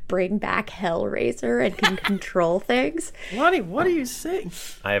bring back Hellraiser and can control things. Lonnie, what are you saying?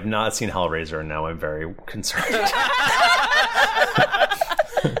 I have not seen Hellraiser, and now I'm very concerned.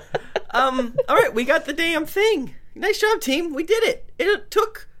 All right, we got the damn thing. Nice job, team. We did it. It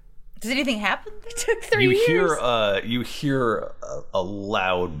took. Does anything happen? It took 3 years. You hear a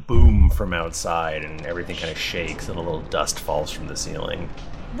loud boom from outside, and everything kind of shakes, and a little dust falls from the ceiling.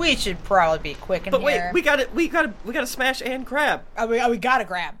 We should probably be quick in But here. wait, we gotta smash and grab. We gotta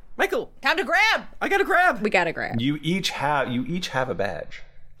grab. Michael, Time to grab. I gotta grab. We gotta grab. You each have a badge.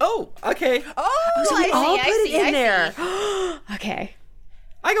 Oh, okay. Oh, So we all put it in I there. see. Okay.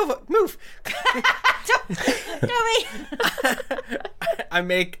 I go move. Do me. I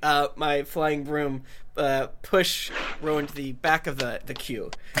make my flying broom push Rowan to the back of the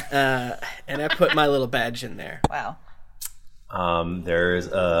queue, and I put my little badge in there. Wow. There's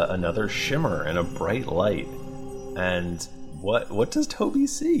another shimmer and a bright light. And what does Toby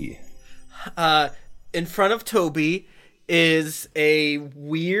see? In front of Toby is a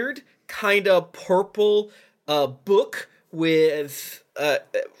weird kind of purple a book with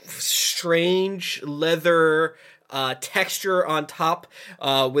strange leather texture on top,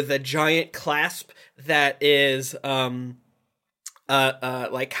 with a giant clasp that is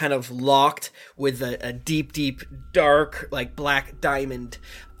like kind of locked with a deep, dark, like black diamond.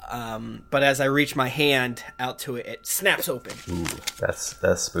 But as I reach my hand out to it, it snaps open. Ooh, that's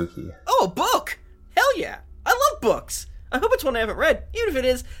spooky. Oh, a book! Hell yeah! I love books! I hope it's one I haven't read. Even if it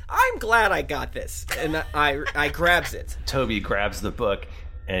is, I'm glad I got this. And I grabs it. Toby grabs the book,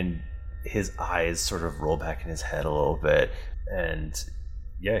 and his eyes sort of roll back in his head a little bit. And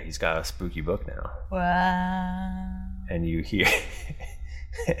yeah, he's got a spooky book now. Wow. And you hear...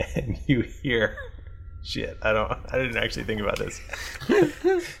 Shit, I didn't actually think about this.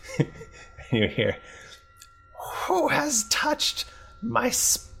 You hear... Who has touched my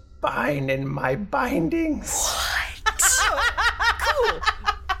spine and my bindings? What? Cool.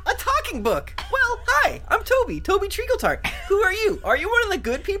 A talking book. Well, hi, I'm Toby Treacletart. Who are you? Are you one of the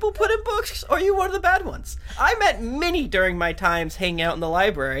good people put in books, or are you one of the bad ones? I met many during my times hanging out in the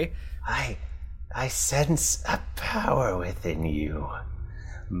library. I sense a power within you.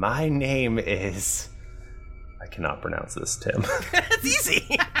 My name is... I cannot pronounce this, Tim. It's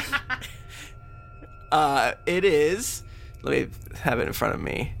easy. It is... Let me have it in front of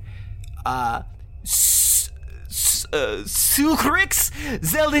me. Sucrix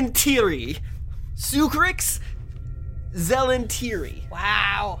Zelentiri. Sucrix Zelentiri.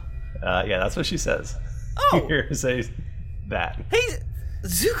 Wow. Yeah, that's what she says. Oh. Here, say that. Hey,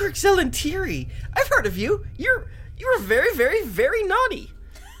 Sucrix Zelentiri. I've heard of you. You were very, very, very naughty.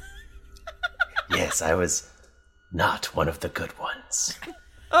 Yes, I was not one of the good ones.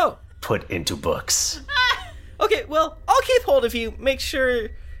 Oh. Put into books. Okay, well, I'll keep hold of you. Make sure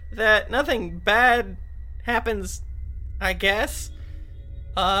that nothing bad happens, I guess.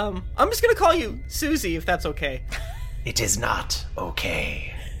 I'm just gonna call you Susie, if that's okay. It is not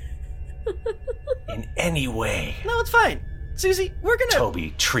okay. In any way. No, it's fine. Susie, we're gonna...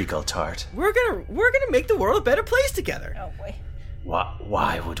 Toby Treacletart. We're gonna make the world a better place together. Oh, boy.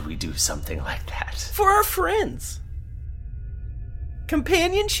 Why would we do something like that? For our friends.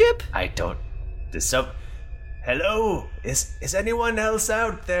 Companionship? I don't... Hello? Is anyone else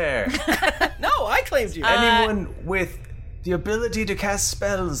out there? No, I claimed you. Anyone with the ability to cast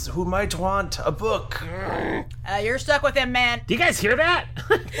spells who might want a book? You're stuck with him, man. Do you guys hear that?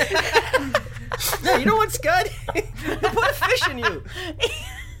 No, you know what's good? Put a fish in you.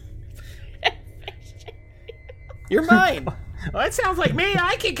 You're mine. Well, that sounds like me.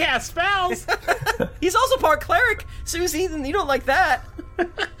 I can cast spells. He's also part cleric. Susie, you don't like that.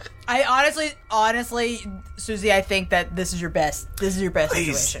 I honestly, Susie, I think that this is your best. This is your best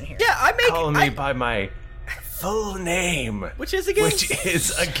situation here. Yeah, Call me by my full name. Which is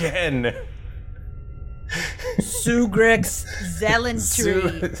again... Sugrix Zelentry.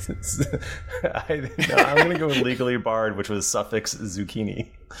 I'm going to go with Legally Barred, which was suffix zucchini.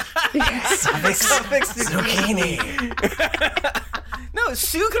 Suffix zucchini. No,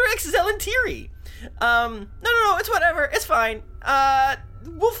 Sugrix Zelentiri. No, it's whatever. It's fine. I'm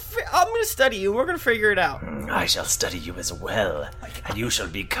going to study you. We're going to figure it out. I shall study you as well, and you shall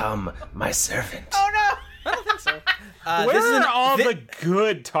become my servant. Oh, no. I don't think so. Where are all the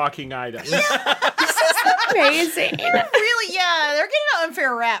good talking items? This is amazing. Really, yeah, they're getting an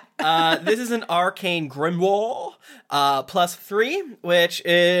unfair rap. This is an arcane grimoire, +3, which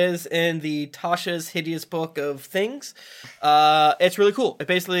is in the Tasha's Hideous Book of Things. It's really cool. It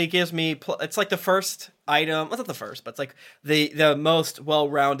basically gives me... it's like the first item... Well, it's not the first, but it's like the most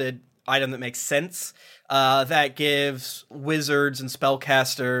well-rounded item that makes sense. That gives wizards and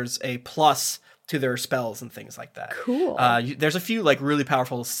spellcasters a plus to their spells and things like that. Cool. There's a few like really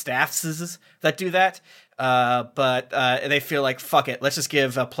powerful staffs that do that, but they feel like fuck it, let's just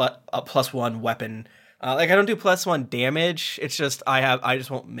give a +1 weapon. Like I don't do +1 damage. It's just I just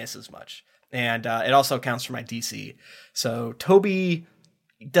won't miss as much, and it also counts for my DC. So Toby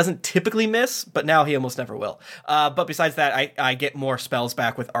doesn't typically miss, but now he almost never will. But besides that, I get more spells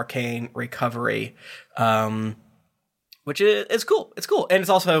back with Arcane Recovery. Which is cool. It's cool. And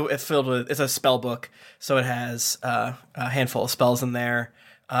it's filled with... It's a spell book, so it has a handful of spells in there.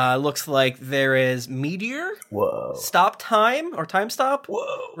 Looks like there is Meteor. Whoa. Stop Time, or Time Stop.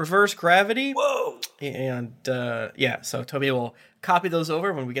 Whoa. Reverse Gravity. Whoa. And, yeah, so Toby will copy those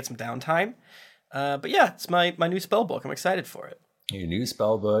over when we get some downtime. But yeah, it's my new spell book. I'm excited for it. Your new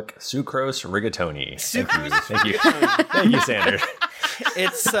spell book, Sucrose Rigatoni. Thank you. Thank you, Sander.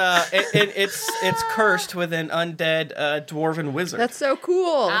 It's cursed with an undead dwarven wizard. That's so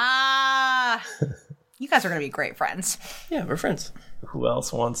cool. You guys are gonna be great friends. Yeah, we're friends. Who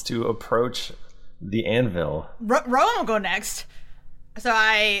else wants to approach the anvil. Rowan will go next. So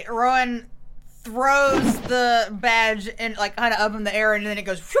Rowan throws the badge and like kind of up in the air, and then it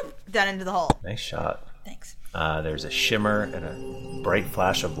goes whoop, down into the hole. Nice shot. Thanks. There's a shimmer and a bright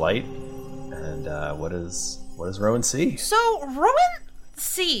flash of light. And what does Rowan see? So Rowan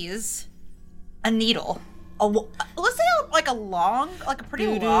sees a needle. Let's say like a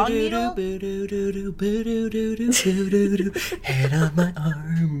pretty long needle. Head on my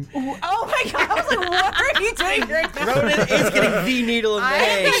arm. Oh my god! I was like, what are you doing right now? Ronan is getting the needle in the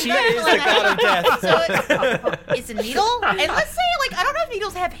hay. She is the god of death. So it's a needle, and let's say like I don't know if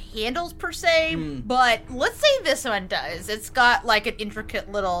needles have handles per se, but let's say this one does. It's got like an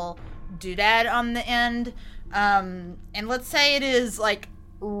intricate little doodad on the end, and let's say it is like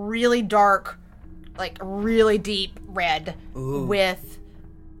really dark. Like really deep red with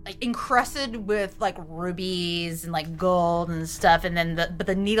like encrusted with like rubies and like gold and stuff, and then but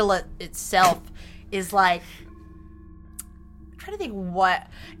the needle itself is like I'm trying to think what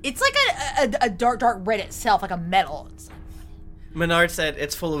it's like a dark red itself, like a metal. It's like, Menard said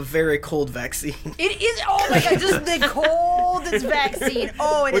it's full of very cold vaccine. it is. Oh my god, just the coldest vaccine.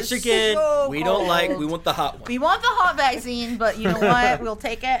 Oh, it is. Which again, so we cold. don't like. We want the hot one. We want the hot vaccine, but you know what? We'll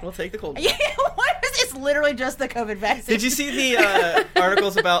take it. We'll take the cold one. Yeah, it's literally just the COVID vaccine. Did you see the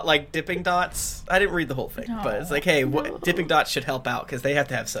articles about like dipping dots? I didn't read the whole thing, but it's like, hey, dipping dots should help out because they have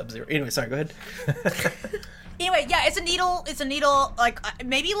to have Sub-Zero. Anyway, sorry, go ahead. Anyway, yeah, it's a needle. It's a needle, like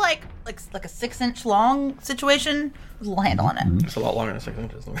maybe like a 6-inch long situation with a little handle on it. It's a lot longer than 6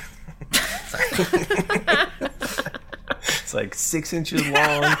 inches. It's like 6 inches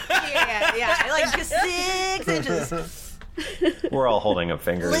long. yeah, like 6 inches. We're all holding up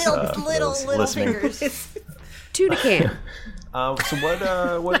fingers. Little fingers. Tuna can. So what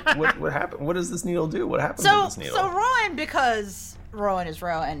happened? What does this needle do? What happens with this needle? So Rowan, because Rowan is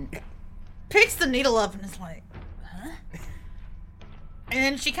Rowan, picks the needle up and is like, huh? And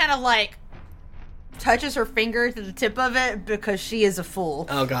then she kind of like touches her finger to the tip of it because she is a fool.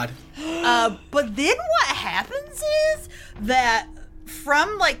 Oh god. But then what happens is that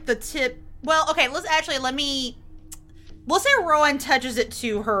from like the tip, well, okay, let's say Rowan touches it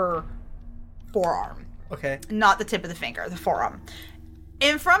to her forearm. Okay. Not the tip of the finger, the forearm.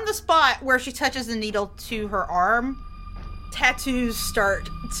 And from the spot where she touches the needle to her arm, tattoos start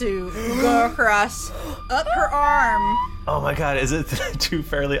to go across up her arm. Oh my god, is it two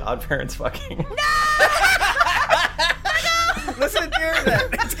Fairly Odd Parents fucking? No! Listen to Dear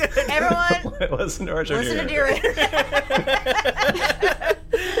Internet. It's good. Everyone, listen to our show. Listen to Dear Internet.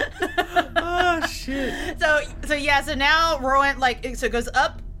 Oh shit. So yeah, so now Rowan so it goes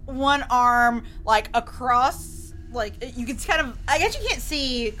up one arm, like across, like you can kind of, I guess you can't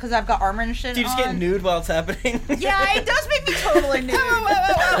see because I've got armor and shit. Do you just get nude while it's happening? Yeah, it does make me totally nude.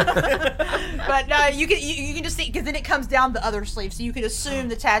 But no, you can just see, because then it comes down the other sleeve, so you can assume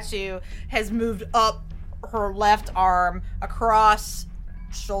the tattoo has moved up her left arm, across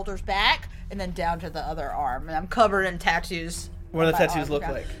shoulders back, and then down to the other arm. And I'm covered in tattoos. What do the tattoos look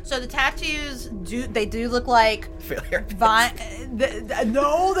like? So the tattoos do look like failure.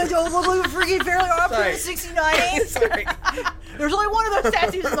 No, they don't look like a freaking Fairly Odd Parents 69. Sorry. There's only one of those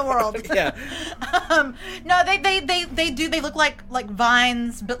tattoos in the world. Yeah. No, they look like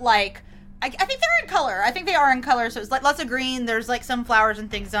vines, but like I think they're in color. I think they are in color. So it's like lots of green. There's like some flowers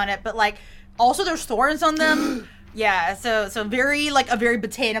and things on it, but like also there's thorns on them. Yeah. So very like a very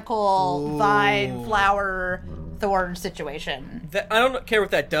botanical vine flower thorn situation. I don't care what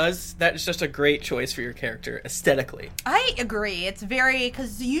that does. That is just a great choice for your character aesthetically. I agree. It's very,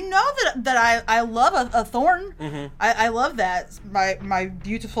 because you know that I love a thorn. Mm-hmm. I love that. My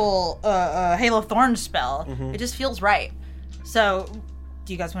beautiful Halo Thorn spell. Mm-hmm. It just feels right. So,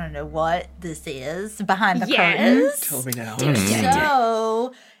 do you guys want to know what this is behind the curtains? Tell me now.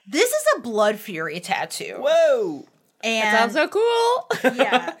 So, this is a Blood Fury tattoo. Whoa! And that sounds so cool.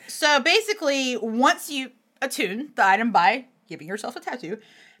 Yeah. So basically, once you attune the item by giving yourself a tattoo.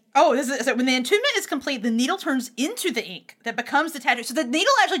 Oh, so when the attunement is complete, the needle turns into the ink that becomes the tattoo. So the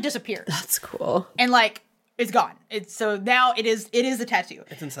needle actually disappears. That's cool. And like it's gone. So now it is a tattoo.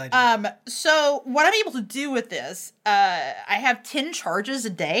 It's inside you. So what I'm able to do with this, I have 10 charges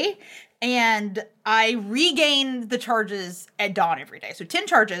a day, and I regain the charges at dawn every day. So 10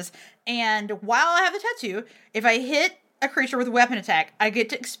 charges, and while I have the tattoo, if I hit a creature with a weapon attack, I get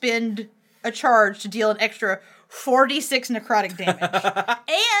to expend a charge to deal an extra 46 necrotic damage.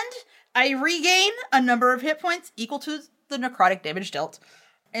 And I regain a number of hit points equal to the necrotic damage dealt.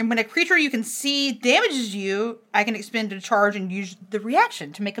 And when a creature you can see damages you, I can expend a charge and use the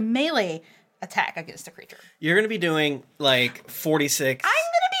reaction to make a melee attack against the creature. You're going to be doing like 46. I'm going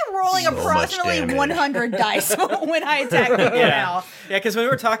to be rolling So much approximately damage. 100 dice when I attack people now. Yeah, because when we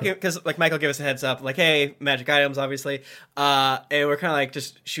were talking, because like Michael gave us a heads up, like, hey, magic items, obviously, and we're kind of like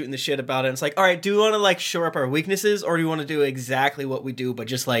just shooting the shit about it. And it's like, all right, do we want to like shore up our weaknesses, or do we want to do exactly what we do, but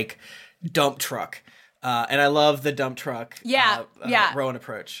just like dump truck? And I love the dump truck. Yeah. Rowan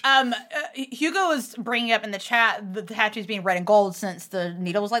approach. Hugo was bringing up in the chat the tattoos being red and gold since the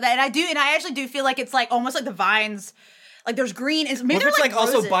needle was like that, and I actually do feel like it's like almost like the vines. Like there's green, maybe What if they're it's like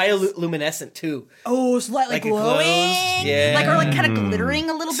also roses. bioluminescent too? Oh, slightly Like it glowing, glows? Yeah. like or like kind of glittering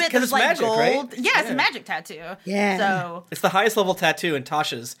a little bit. 'Cause There's it's like magic, gold. right? Yeah, it's a magic tattoo. Yeah. So It's the highest level tattoo in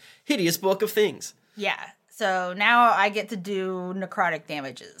Tasha's hideous book of things. yeah. So now I get to do necrotic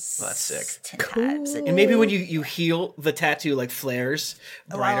damages. Well, that's sick. 10 times. And maybe when you heal, the tattoo like flares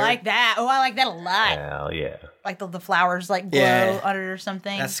brighter. I like that. I like that a lot. Hell yeah. Like the flowers like glow Yeah. on it or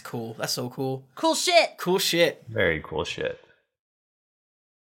something. That's cool. That's so cool. cool shit. Cool shit. Very cool shit.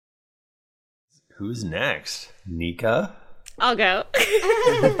 Who's next? Nika? I'll go.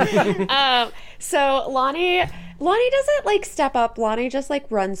 So Lonnie doesn't like step up. Lonnie just like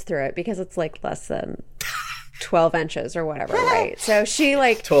runs through it because it's like less than 12 inches or whatever, right? So she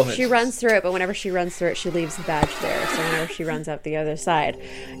like 12 she inches. runs through it, but whenever she runs through it, she leaves the badge there. So whenever she runs out the other side,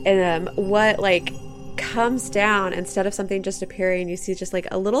 and what like comes down instead of something just appearing, you see just like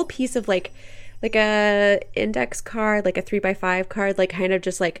a little piece of like a index card, like a 3x5 card, like kind of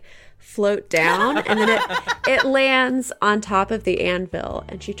just like float down, and then it lands on top of the anvil,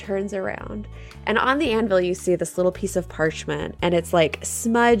 and she turns around, and on the anvil you see this little piece of parchment, and it's like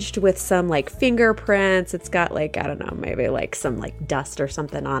smudged with some like fingerprints. It's got like, I don't know, maybe like some like dust or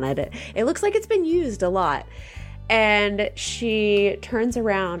something on it. It looks like it's been used a lot. And she turns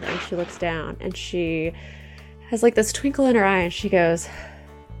around and she looks down, and she has like this twinkle in her eye, and she goes,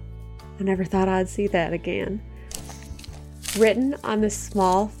 I never thought I'd see that again. Written on this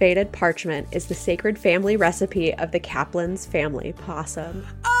small faded parchment is the sacred family recipe of the Kaplan's family possum.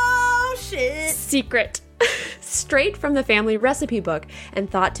 Oh shit. Secret. Straight from the family recipe book and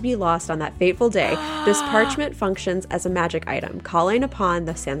thought to be lost on that fateful day, this parchment functions as a magic item, calling upon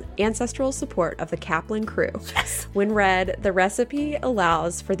the ancestral support of the Kaplan crew. Yes. When read, the recipe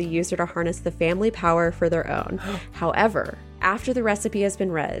allows for the user to harness the family power for their own. However, after the recipe has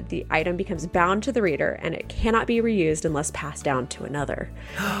been read, the item becomes bound to the reader, and it cannot be reused unless passed down to another.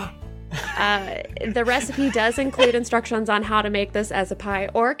 The recipe does include instructions on how to make this as a pie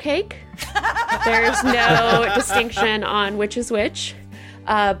or cake. There's no distinction on which is which.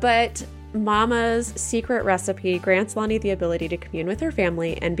 But Mama's secret recipe grants Lonnie the ability to commune with her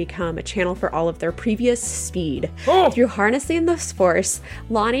family and become a channel for all of their previous speed. Through harnessing this force,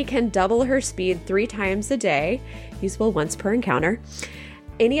 Lonnie can double her speed 3 times a day, usable once per encounter.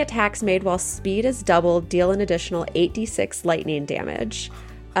 Any attacks made while speed is doubled deal an additional 8d6 lightning damage.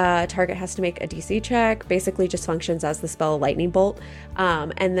 Target has to make a DC check. Basically just functions as the spell Lightning Bolt.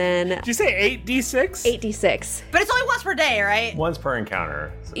 And then... Did you say 8d6? 8d6. But it's only once per day, right? Once per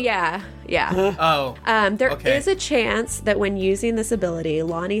encounter. So. Yeah. Oh. There is a chance that when using this ability,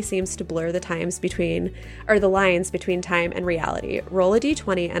 Lonnie seems to blur the lines between time and reality. Roll a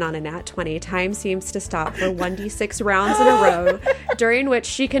d20, and on a nat 20, time seems to stop for 1d6 rounds in a row, during which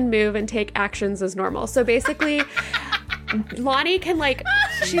she can move and take actions as normal. So basically... Lonnie can like,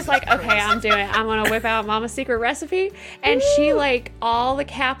 she's like, okay, I'm gonna whip out Mama's secret recipe, and she like, all the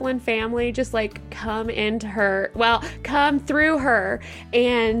Kaplan family just like come through her,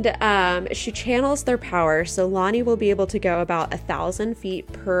 and she channels their power, so Lonnie will be able to go about 1,000 feet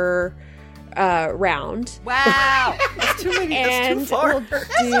per round. Wow. That's too many. And That's too far. we'll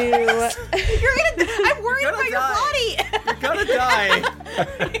do I'm worried about your body. You're gonna die.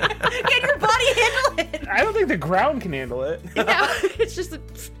 Can your body handle it? I don't think the ground can handle it. It's just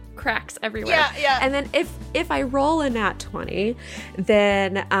cracks everywhere. Yeah. And then if I roll a nat 20,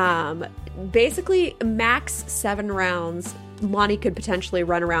 then basically max 7 rounds, Lonnie could potentially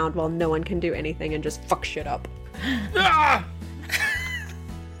run around while no one can do anything and just fuck shit up.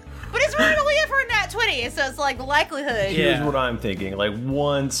 But it's only for a nat 20, so it's like the likelihood. Here's what I'm thinking. Like,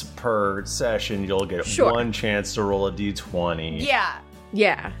 once per session, you'll get one chance to roll a d20.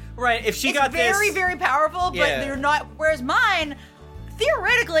 Yeah. Right, if she It's got very, this... very powerful, but they're not. Whereas mine,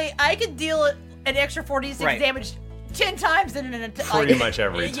 theoretically, I could deal an extra 46 damage 10 times in an attack. Pretty much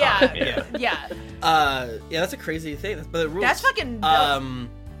every time. Yeah. That's a crazy thing. But the rules. That's fucking dope.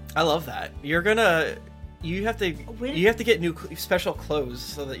 I love that. You have to get new special clothes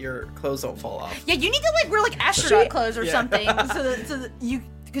so that your clothes don't fall off. Yeah, you need to like wear like astronaut clothes or something so that you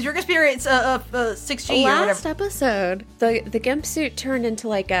Because your experience of 6G or Last whatever. episode, the gimp suit turned into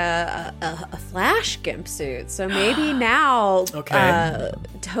like a Flash gimp suit. So maybe now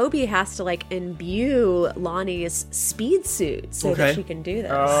Toby has to like imbue Lonnie's speed suit so that she can do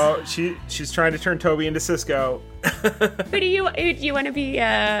this. Oh, she's trying to turn Toby into Cisco. Who do you want to be?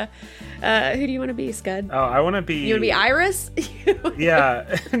 Who do you want to be, Scud? Oh, I want to be. You want to be Iris?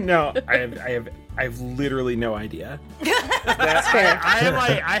 Yeah. No, I have literally no idea. That's fair.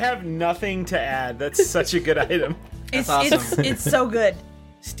 I have nothing to add. That's such a good item. It's awesome. It's so good.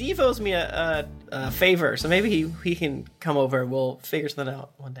 Steve owes me a favor, so maybe he can come over and we'll figure something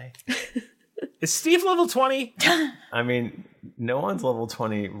out one day. Is Steve level 20? I mean, no one's level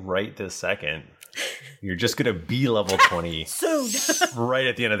 20 right this second. You're just gonna be level 20 soon, right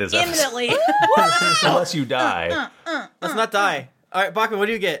at the end of this episode. imminently. Unless you die. Let's not die. All right, Bachman, what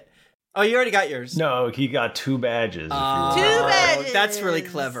do you get? Oh, you already got yours. No, he got 2 badges. Two badges. That's really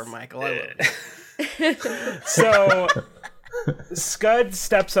clever, Michael. I love it. So Scud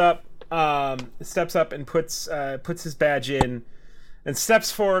steps up and puts his badge in and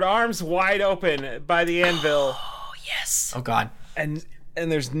steps forward, arms wide open by the anvil. Oh yes. Oh God. And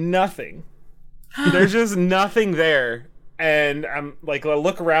there's nothing. There's just nothing there. And I'm like, I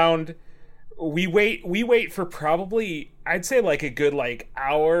look around. We wait for probably, I'd say like a good like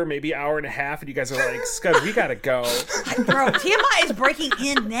hour, maybe hour and a half, and you guys are like, Scud, we gotta go. Bro, TMI is breaking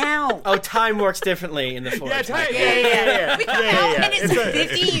in now. Oh, time works differently in the forest. Yeah. We come out and it's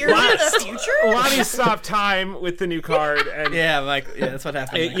 50 years in the future? Lonnie stopped time with the new card. And that's what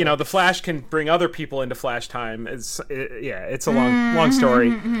happened. The Flash can bring other people into Flash time. It's a long story.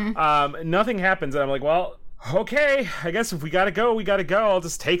 Nothing happens, and I'm like, well, okay, I guess if we gotta go, we gotta go. I'll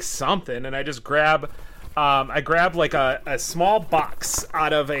just take something, and I just grab like a small box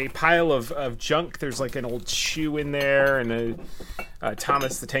out of a pile of junk. There's like an old shoe in there, and a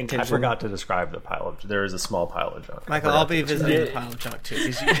Thomas the Tank Engine. I forgot to describe the pile of. There is a small pile of junk. Michael, I'll be visiting the pile of junk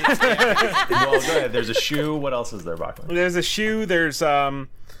too. Well, go ahead. There's a shoe. What else is there, Bachman? There's a shoe. There's a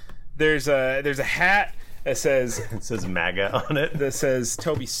hat. It says MAGA on it. That says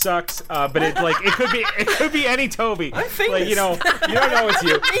Toby sucks. But it could be any Toby. I'm famous. Like, you don't know it's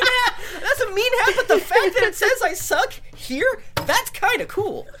you. That's a mean hat, but the fact that it says I suck here, that's kind of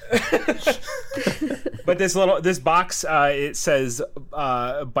cool. But this box, it says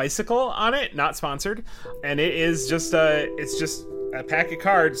bicycle on it, not sponsored, and it is just it's just a pack of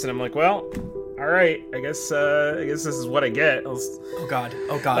cards, and I'm like, well, all right, I guess this is what I get. Oh God,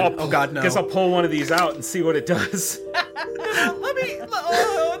 no. Guess I'll pull one of these out and see what it does.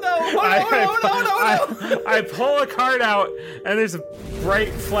 I pull a card out, and there's a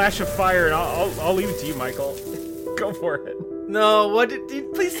bright flash of fire, and I'll leave it to you, Michael. Go for it. No,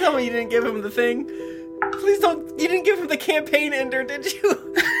 please tell me you didn't give him the thing. Please don't. You didn't give him the campaign ender, did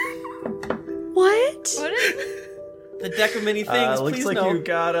you? What? What is it? The deck of many things. Looks please like no. you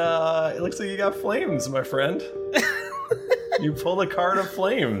got. It looks like you got flames, my friend. You pulled a card of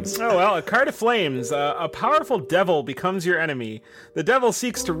flames. Oh, well, a card of flames. A powerful devil becomes your enemy. The devil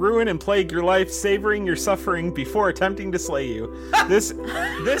seeks to ruin and plague your life, savoring your suffering before attempting to slay you. This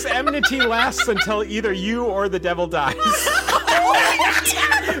enmity lasts until either you or the devil dies.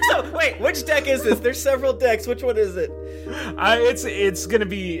 So, wait, which deck is this? There's several decks. Which one is it? It's gonna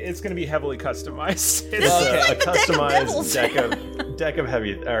be heavily customized. It's a customized deck of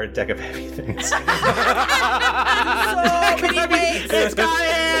heavy things. So many ways. It's got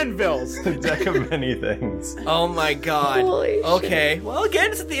anvils. A deck of many things. Oh my God. Holy okay. Shit. Well,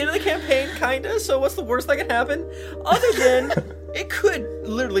 again, it's at the end of the campaign, kinda. So what's the worst that can happen? Other than it could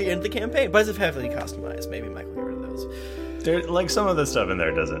literally end the campaign, but it's heavily customized. Maybe Michael get rid of those. There, like some of the stuff in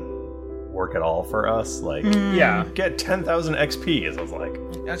there doesn't work at all for us. Like, get 10,000 XP. As I was like,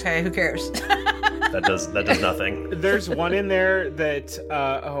 okay, who cares? that does nothing. There's one in there that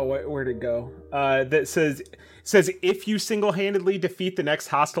where'd it go? That says if you single-handedly defeat the next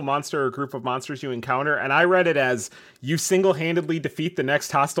hostile monster or group of monsters you encounter, and I read it as you single-handedly defeat the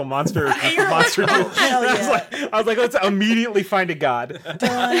next hostile monster or group of monsters. I was like, let's immediately find a god.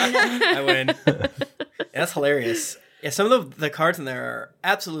 I win. That's hilarious. Yeah, some of the cards in there are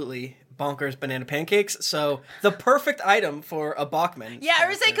absolutely bonkers banana pancakes. So the perfect item for a Bachman. Yeah, I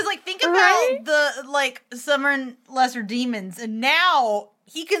was saying because think about the summon lesser demons, and now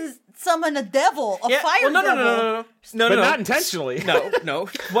he can summon a devil, fire devil. No, but not intentionally. No.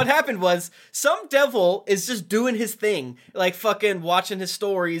 What happened was some devil is just doing his thing, like fucking watching his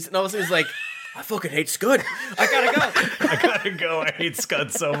stories, and all of a sudden he's like, I fucking hate Scud. I gotta go. I hate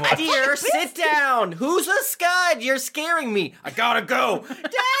Scud so much. Dear, sit down. Who's a Scud? You're scaring me. I gotta go.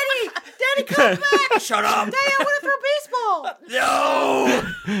 Daddy, come back. Shut up. Daddy, I want to throw baseball. No!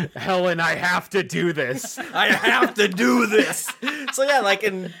 Helen, I have to do this. I have to do this. So yeah, like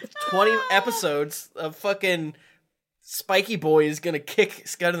in 20 episodes of fucking Spiky Boy is gonna kick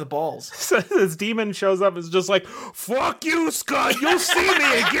Scud in the balls. So this demon shows up and is just like, fuck you, Scud, you'll see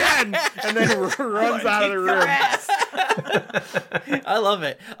me again! And then runs out of the room. I love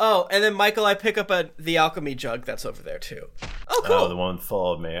it. Oh, and then Michael, I pick up the alchemy jug that's over there too. Oh, cool. Oh, the one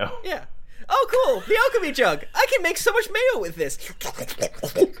full of mayo. Yeah. Oh, cool. The alchemy jug. I can make so much mayo with this. He's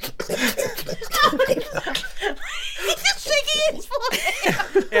just shaking his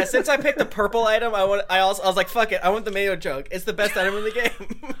foot. Yeah, since I picked the purple item, I was like, fuck it. I want the mayo jug. It's the best item in the game.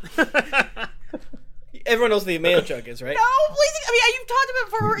 Everyone knows what the mayo jug is, right? No, please. I mean, you've talked about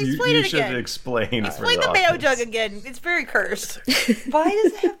it before. Explain it again. You should explain. Explain the mayo jug again. It's very cursed. Why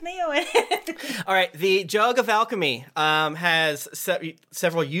does it have mayo in it? All right, the jug of alchemy has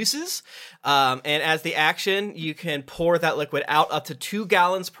several uses, and as the action, you can pour that liquid out up to 2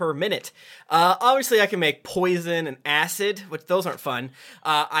 gallons per minute. Obviously, I can make poison and acid, which those aren't fun.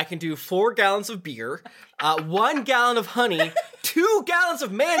 I can do 4 gallons of beer, 1 gallon of honey, 2 gallons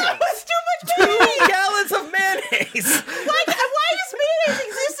of mayonnaise. That's too much 2 gallons of mayonnaise. Why does mayonnaise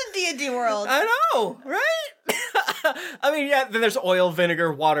exist in D&D world? I know, right? I mean, yeah, then there's oil,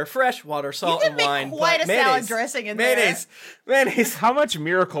 vinegar, water, fresh water, salt, and wine. You can make quite a salad dressing in there. Mayonnaise. How much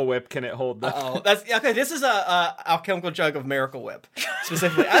Miracle Whip can it hold, though? Oh, that's okay. This is a alchemical jug of Miracle Whip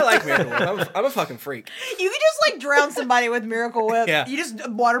specifically. I like Miracle Whip. I'm a fucking freak. You can just like drown somebody with Miracle Whip. Yeah. You just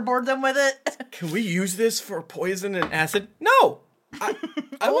waterboard them with it. Can we use this for poison and acid? No. I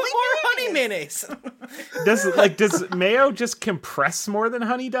want more honey mayonnaise. Does mayo just compress more than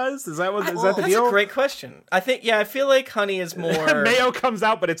honey does? Is that the deal? That's a great question. I feel like honey is more. Mayo comes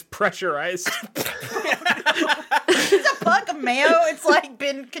out, but it's pressurized. It's a puck of mayo. It's like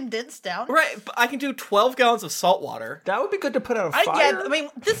been condensed down. Right, but I can do 12 gallons of salt water. That would be good to put out a fire. I mean,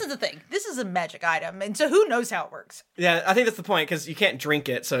 this is the thing. This is a magic item, and so who knows how it works? Yeah, I think that's the point because you can't drink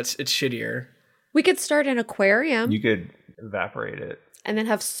it, so it's shittier. We could start an aquarium. You could evaporate it. And then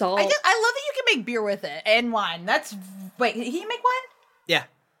have salt. I love that you can make beer with it and wine. Wait, can you make wine? Yeah.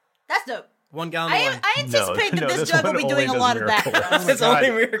 That's dope. 1 gallon of wine. I anticipate that this jug will be doing a lot of that. It's only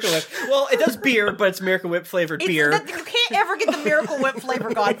Miracle Whip. Well, it does beer, but it's Miracle Whip flavored beer. You can't ever get the Miracle Whip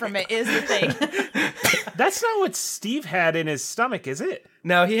flavor gone from it, is the thing. That's not what Steve had in his stomach, is it?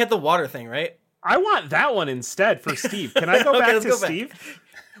 No, he had the water thing, right? I want that one instead for Steve. Can I go back to Steve?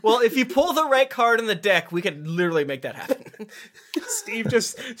 Well, if you pull the right card in the deck, we could literally make that happen. Steve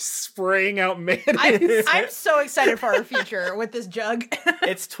just spraying out mayonnaise. I'm so excited for our future with this jug.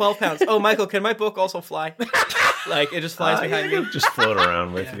 It's 12 pounds. Oh, Michael, can my book also fly? Like, it just flies behind me? Just float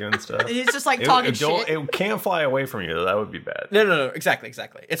around with you and stuff. It's just like talking shit. It can't fly away from you. That would be bad. No. Exactly.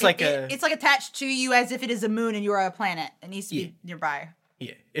 It's like it's like attached to you as if it is a moon and you are a planet. It needs to be nearby.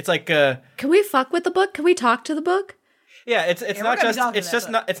 Yeah. It's like Can we fuck with the book? Can we talk to the book? Yeah, it's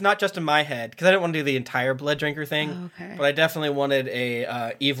not just in my head because I didn't want to do the entire blood drinker thing. Okay. But I definitely wanted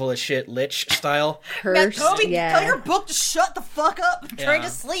a evil as shit lich style. Cursed, Toby, tell your book to shut the fuck up. I'm trying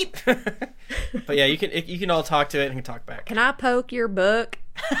to sleep. But yeah, you can all talk to it and can talk back. Can I poke your book?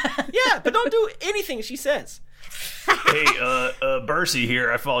 Yeah, but don't do anything she says. Hey, Bercy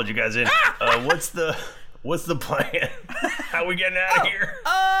here. I followed you guys in. What's the plan? How we getting out of here?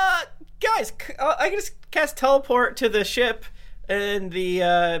 Guys, I can just cast teleport to the ship and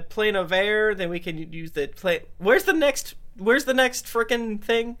the plane of air. Then we can use the plane. Where's the next frickin'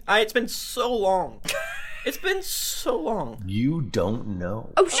 thing? It's been so long. It's been so long. You don't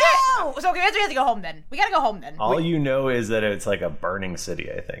know. Oh shit! Oh, so we have to go home then. We gotta go home then. All you know is that it's like a burning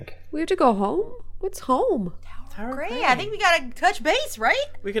city, I think. We have to go home? What's home? Great. I think we gotta touch base, right?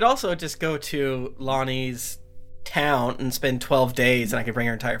 We could also just go to Lonnie's town and spend 12 days, and I could bring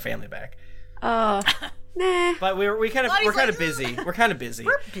her entire family back. Nah. But we're kind of busy. We're kind of busy.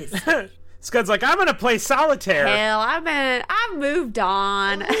 We're busy. Scud's like, I'm gonna play solitaire. Hell, I've moved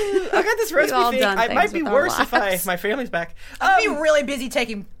on. I got this recipe thing. It might be worse if my family's back. I'll be really busy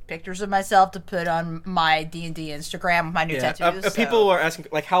taking pictures of myself to put on my D&D Instagram with my new tattoos. People are asking,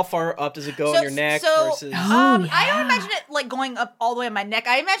 like, how far up does it go on your neck versus... I don't imagine it, like, going up all the way on my neck.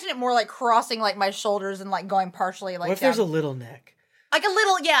 I imagine it more, like, crossing, like, my shoulders and, like, going partially, like, what if down. there's a little neck? Like, a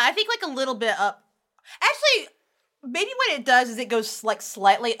little, yeah, I think, like, a little bit up. Actually... Maybe what it does is it goes like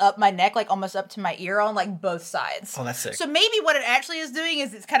slightly up my neck, like almost up to my ear on like both sides. Oh, that's sick. So maybe what it actually is doing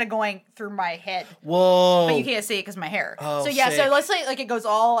is it's kind of going through my head. Whoa. But you can't see it because my hair. Oh, so yeah, sick. so let's say like it goes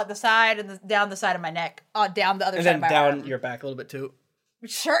all at the side and down the side of my neck, down the other side of my arm. And then down your back a little bit too.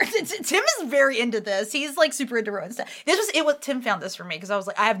 Sure. Tim is very into this. He's like super into ruin stuff. Tim found this for me because I was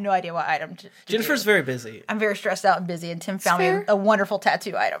like, I have no idea what item to Jennifer's do. very busy. I'm very stressed out and busy, and Tim found me a wonderful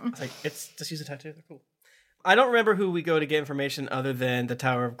tattoo item. It's just use a tattoo. They're cool. I don't remember who we go to get information other than the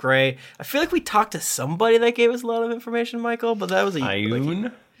Tower of Grey. I feel like we talked to somebody that gave us a lot of information, Michael, but that was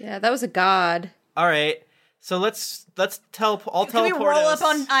Ioun? Yeah, that was a god. All right. So let's tell. I'll Can we teleport roll us. up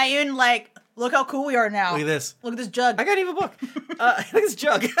on Ioun like, look how cool we are now. Look at this. Look at this jug. I got even a book. Look at this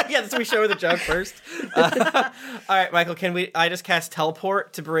jug. Yeah, so we show her the jug first. All right, Michael, I just cast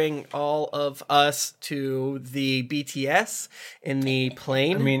teleport to bring all of us to the BTS in the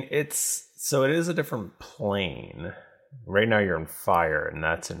plane? I mean, it is a different plane. Right now you're in fire, and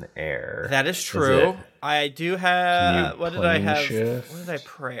that's in air. That is true. I do have... What did I have? Shift? What did I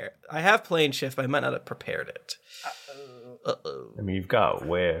pray? I have plane shift, but I might not have prepared it. Uh-oh. I mean, you've got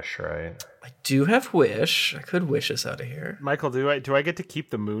wish, right? I do have wish. I could wish us out of here. Michael, do I get to keep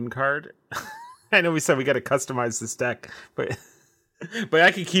the moon card? I know we said we got to customize this deck, but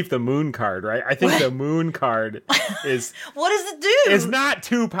I can keep the moon card, right? I think the moon card is... What does it do? It's not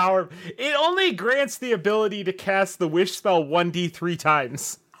too powerful. It only grants the ability to cast the wish spell 1d3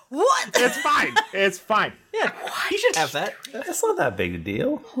 times. What? It's fine. It's fine. Yeah, you should have that. That's not that big a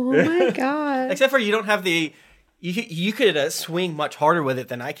deal. Oh my god. Except for you don't have the... You could swing much harder with it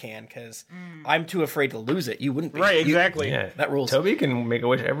than I can, because I'm too afraid to lose it. You wouldn't be. Right, exactly. Yeah, that rules. Toby can make a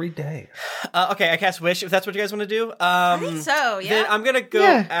wish every day. Okay, I cast wish, if that's what you guys want to do. I think so, yeah. Then I'm going to go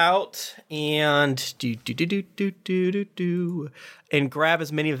out and and grab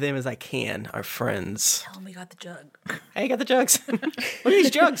as many of them as I can, our friends. Tell him we got the jug. Hey, I got the jugs. Look at these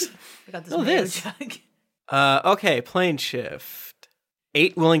jugs. I got this Oh, mayo this. jug. Okay, plane shift.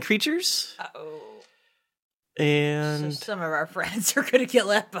 8 willing creatures. Uh-oh. And So some of our friends are going to get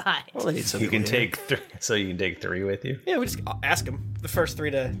left behind. well, they need some You can people here. take 3, so you can take 3 with you. Yeah, we just ask them. The first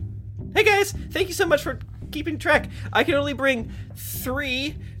 3 to... Hey guys, thank you so much for keeping track. I can only bring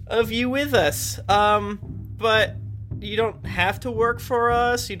 3 of you with us. But you don't have to work for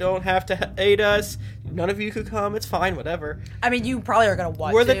us. You don't have to aid us. None of you could come. It's fine, whatever. I mean, you probably are going to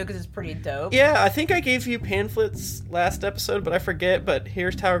want We're to the- because it's pretty dope. Yeah, I think I gave you pamphlets last episode, but I forget. But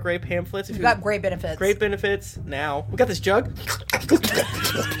here's Tower Grey pamphlets. If We've you got great benefits. great benefits now. We got this jug.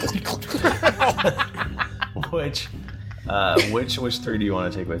 Which 3 do you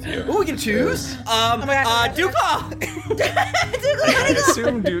want to take with you? Ooh, we can choose. Dewclaw.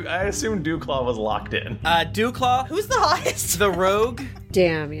 I assume Dewclaw was locked in. Dewclaw. Who's the hottest? The rogue.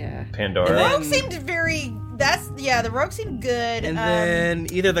 Damn, yeah. Pandora. The rogue seemed very... the rogue seemed good. And then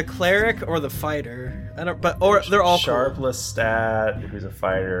either the cleric or the fighter. Or they're all Sharp cool. Lestat, who's a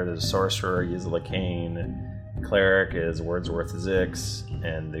fighter. There's a sorcerer, he's Lacane. Cleric is Wordsworth Zix,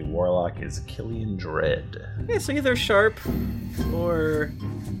 and the warlock is Killian Dread. Yeah, so either Sharp or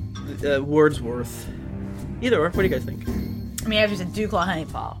Wordsworth. Either or. What do you guys think? I mean, as you said, Dewclaw,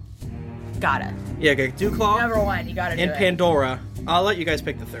 Honeypaw. Got it. Yeah, okay. Dewclaw Number 1, you gotta do and it. Pandora. I'll let you guys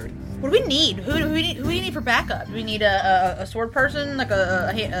pick the third. What do we need? Who do we need for backup? Do we need a sword person? Like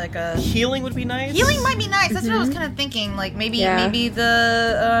a Healing would be nice. Healing might be nice. That's what I was kind of thinking. Like maybe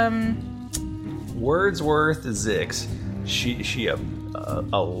the Wordsworth Zix. She a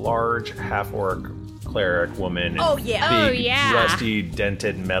large half-orc cleric woman. Oh, yeah. Big, rusty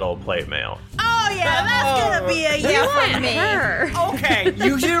dented metal plate mail. Oh yeah, that's gonna be a yeah for me. Her. Okay,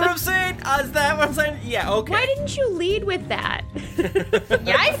 you hear what I'm saying? Is that what I'm saying? Yeah, okay. Why didn't you lead with that?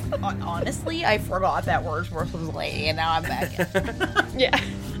 Yeah, honestly, I forgot that Wordsworth was a lady, and now I'm back in. Yeah.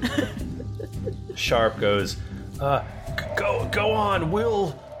 Sharp goes, go on,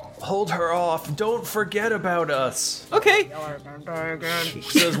 we'll hold her off. Don't forget about us. Okay. She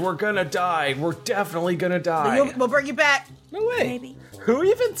says we're gonna die. We're definitely gonna die. We'll bring you back. No way. Maybe. Who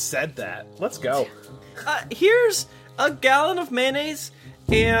even said that? Let's go. Here's a gallon of mayonnaise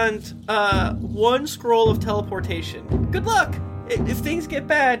and 1 scroll of teleportation. Good luck. If things get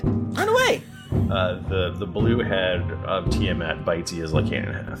bad, run away. The blue head of Tiamat bites you as Lacane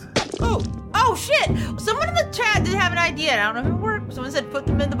in half. Oh shit! Someone in the chat did have an idea. I don't know if it worked. Someone said put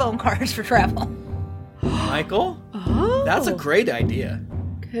them in the bone cards for travel. Michael? Oh. That's a great idea.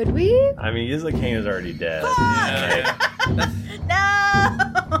 Could we? I mean, Lacane is already dead.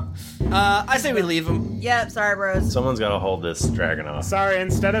 No! I say we leave him. Yep, sorry, bros. Someone's got to hold this dragon off. Sorry,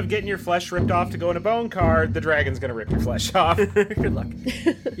 instead of getting your flesh ripped off to go in a bone card, the dragon's gonna rip your flesh off. Good luck.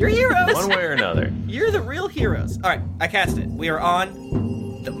 You're heroes. One way or another. You're the real heroes. All right, I cast it. We are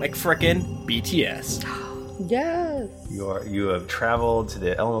on the McFrickin' BTS. Yes. You have traveled to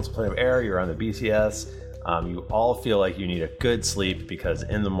the elemental plane of air. You're on the BTS. You all feel like you need a good sleep because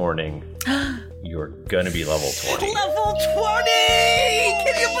in the morning you're gonna be level 20. Level 20!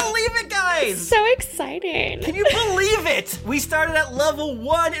 Can you believe it, guys? So exciting. Can you believe it? We started at level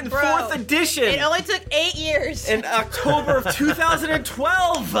 1 in 4th edition. It only took 8 years. In October of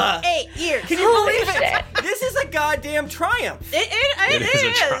 2012. 8 years. Can you believe it? This is a goddamn triumph. It is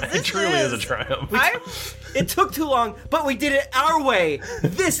a triumph. It truly is a triumph. It took too long, but we did it our way.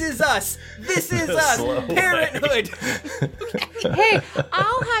 This is us. This is us. Slow Parenthood. Hey,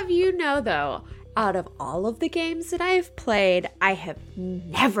 I'll have you know, though, out of all of the games that I've played, I have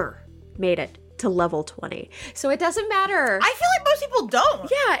never made it to level 20. So it doesn't matter. I feel like most people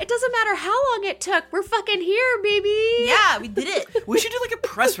don't. Yeah, it doesn't matter how long it took. We're fucking here, baby. Yeah, we did it. We should do like a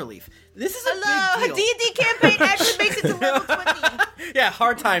press relief. This is a big deal. D&D campaign actually makes it to level 20. Yeah,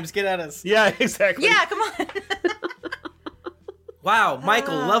 hard times. Get at us. Yeah, exactly. Yeah, come on. Wow,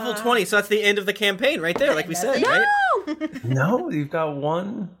 Michael, level 20. So that's the end of the campaign right there, like we said, right? No, you've got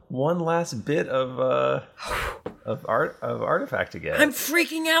one last bit of artifact to get. I'm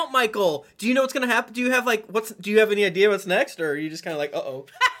freaking out, Michael. Do you know what's gonna happen? Do you have do you have any idea what's next, or are you just kind of like, uh-oh?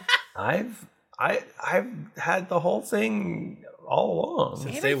 I've had the whole thing all along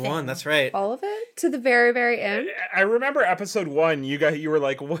since day one. That's right. All of it to the very, very end. I remember episode 1. You were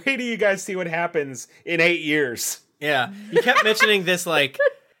like, "Wait till you guys see what happens in 8 years." Yeah, you kept mentioning this like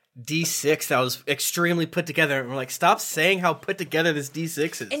D6 that was extremely put together, and we're like, stop saying how put together this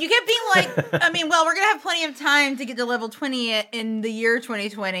D6 is. And you kept being like, we're going to have plenty of time to get to level 20 in the year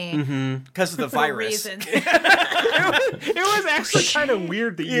 2020. Mm-hmm. Because of the virus. Reasons. It was actually kind of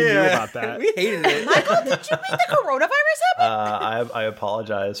weird that you knew about that. We hated it. Michael, did you make the coronavirus happen? I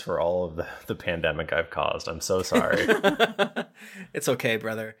apologize for all of the pandemic I've caused. I'm so sorry. It's okay,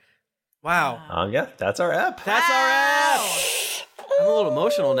 brother. Wow. Yeah, that's our app. That's our app. I'm a little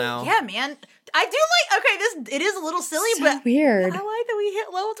emotional now. Yeah, man. I do like, it is a little silly, but weird. I like that we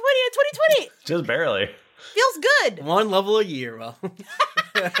hit level 20 in 2020. Just barely. Feels good. One level a year, well. And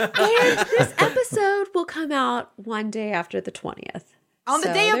this episode will come out one day after the 20th. On the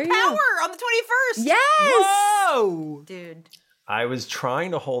day of power, on the 21st. Yes! Whoa! Dude. I was trying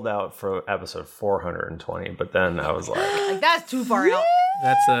to hold out for episode 420, but then I was like... that's too far out.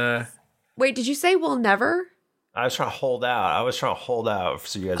 That's Wait, did you say we'll never? I was trying to hold out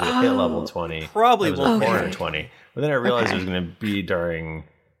so you guys would hit level 20. Probably it was 420. But then I realized it was going to be during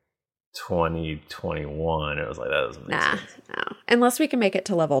 2021. It was like, that doesn't make sense. No. Unless we can make it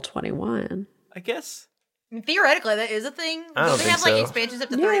to level 21. I guess. I mean, theoretically, that is a thing. I don't they think have like so. expansions up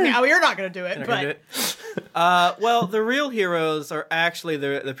to 30 now. You're not going to do it. Well, the real heroes are actually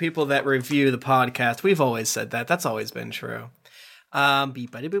the people that review the podcast. We've always said that. That's always been true.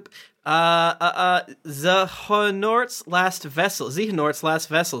 Beep buddy boop. Zehonort's Last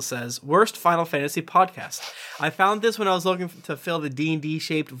Vessel says, worst Final Fantasy podcast. I found this when I was looking to fill the D&D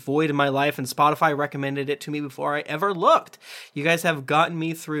shaped void in my life, and Spotify recommended it to me before I ever looked. You guys have gotten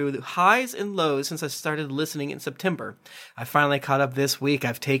me through the highs and lows since I started listening in September. I finally caught up this week.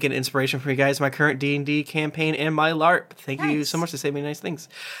 I've taken inspiration from you guys, my current D&D campaign, and my LARP. Thank you so much for saying me nice things.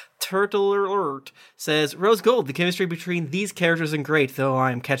 Turtle Alert says, Rose Gold, the chemistry between these characters is great, though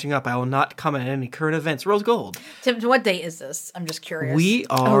I am catching up. I will not comment on any current events. Rose Gold. Tim, what date is this? I'm just curious. We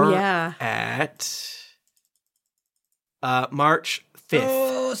are at March 5th.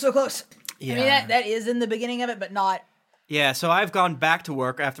 Oh, so close. Yeah. I mean, that is in the beginning of it, but not. Yeah, so I've gone back to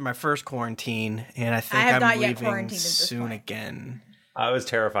work after my first quarantine, and I think I have I'm not yet leaving quarantined at this soon point. again. I was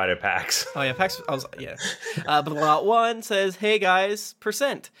terrified of PAX. Oh yeah, PAX. But one says, "Hey guys,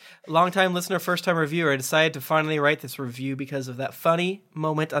 longtime listener, first time reviewer. I decided to finally write this review because of that funny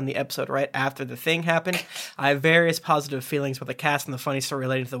moment on the episode right after the thing happened. I have various positive feelings about the cast and the funny story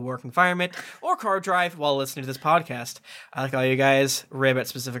related to the work environment or car drive while listening to this podcast. I like all you guys. Ribbit,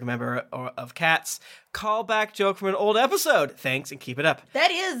 specific member of Cats. Callback joke from an old episode. Thanks and keep it up."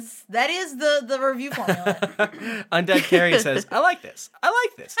 That is the review formula. Undead Carrie says, I like this.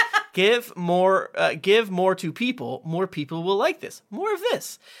 Give more to people. More people will like this. More of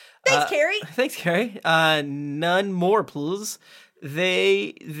this. Thanks, Carrie. Thanks, Carrie. None more, please.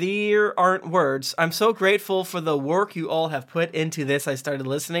 There aren't words. I'm so grateful for the work you all have put into this. I started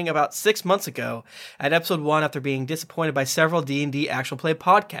listening about 6 months ago at episode 1 after being disappointed by several D&D actual play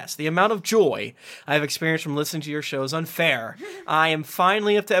podcasts. The amount of joy I have experienced from listening to your show is unfair. I am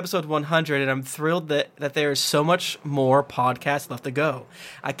finally up to episode 100, and I'm thrilled that there is so much more podcasts left to go.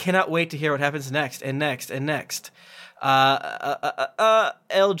 I cannot wait to hear what happens next and next and next. LJS/JJ,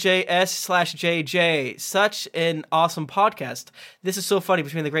 such an awesome podcast. This is so funny.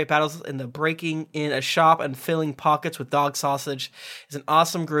 Between the great battles and the breaking in a shop and filling pockets with dog sausage is an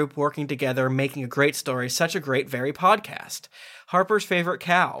awesome group working together, making a great story. Such a great, very podcast. Harper's favorite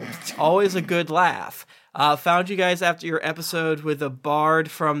cow. Always a good laugh. Found you guys after your episode with the bard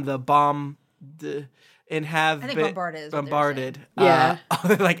from the bomb, and have I think been bombarded is what they're bombarded. Yeah.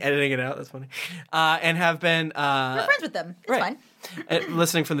 Like editing it out. That's funny. And have been We're friends with them. It's right. fine.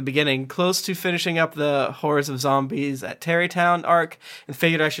 Listening from the beginning, close to finishing up the Horrors of Zombies at Terrytown arc, and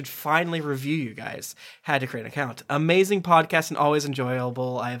figured I should finally review you guys. Had to create an account. Amazing podcast and always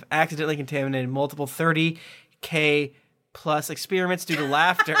enjoyable. I have accidentally contaminated multiple 30K plus experiments due to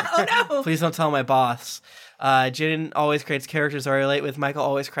laughter. Oh no! Please don't tell my boss. Jin always creates characters I relate with. Michael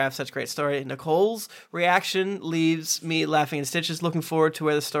always crafts such great story. Nicole's reaction leaves me laughing in stitches. Looking forward to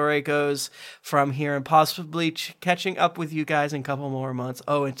where the story goes from here and possibly catching up with you guys in a couple more months.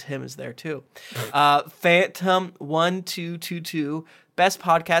 Oh, and Tim is there too. Phantom1222. Best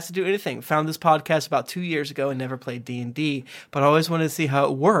podcast to do anything. Found this podcast about 2 years ago and never played D&D, but I always wanted to see how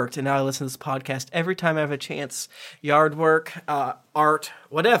it worked, and now I listen to this podcast every time I have a chance. Yard work, art,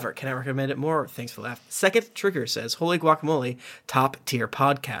 whatever. Can I recommend it more? Thanks for laughing. Second Trigger says, holy guacamole, top tier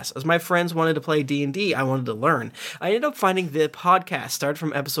podcast. As my friends wanted to play D&D, I wanted to learn. I ended up finding the podcast, started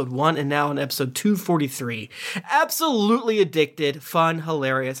from episode 1 and now on episode 243. Absolutely addicted, fun,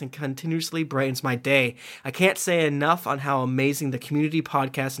 hilarious, and continuously brightens my day. I can't say enough on how amazing the community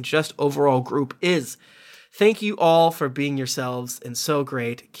podcast and just overall group is. Thank you all for being yourselves and so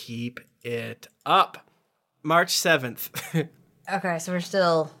great. Keep it up. March 7th. Okay, so we're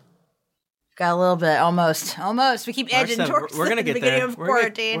still got a little bit, almost. We keep edging towards we're gonna the get beginning there. of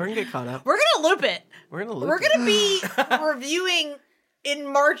quarantine. We're gonna get caught up. We're gonna loop it. We're gonna loop We're it. gonna be reviewing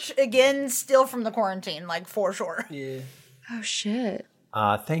in March again, still from the quarantine, like for sure. Yeah. Oh, shit.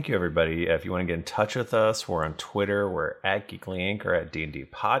 Thank you, everybody. If you want to get in touch with us, we're on Twitter. We're at Geekly Anchor, at D&D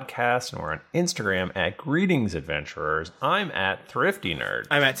Podcast, and we're on Instagram at Greetings Adventurers. I'm at Thrifty Nerd.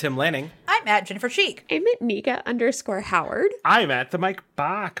 I'm at Tim Lanning. I'm at Jennifer Cheek. I'm at Nika_Howard. I'm at the Mike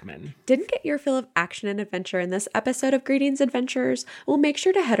Bachman. Didn't get your fill of action and adventure in this episode of Greetings Adventurers? Well, make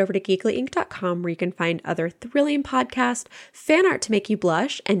sure to head over to geeklyinc.com where you can find other thrilling podcasts, fan art to make you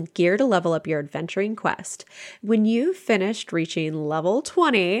blush, and gear to level up your adventuring quest. When you've finished reaching level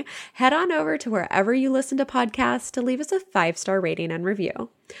 20, head on over to wherever you listen to podcasts to leave us a 5-star rating and review.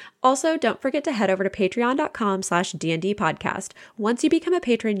 Also, don't forget to head over to patreon.com/DND podcast. Once you become a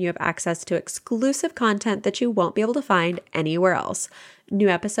patron, you have access to exclusive content that you won't be able to find anywhere else. New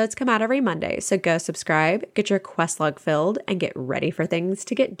episodes come out every Monday, so go subscribe, get your quest log filled, and get ready for things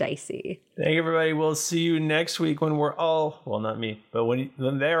to get dicey. Thank you, everybody. We'll see you next week when we're all, well, not me, but when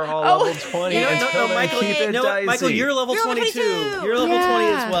they're all level 20. yeah. Until then, Michael, keep it dicey. Michael, you're level 22. You're level 20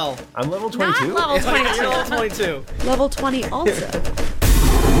 as well. I'm level 22? Not level 22. You're level 22. Level 20 also.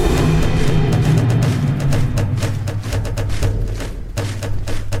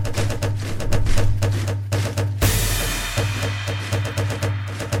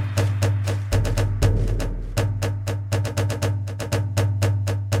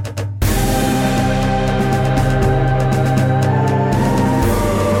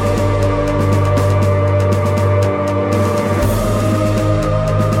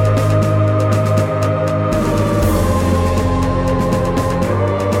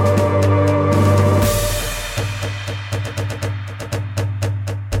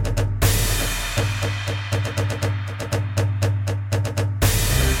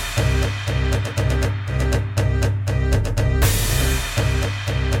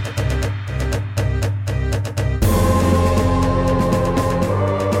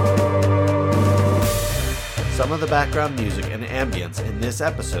 Some of the background music and ambience in this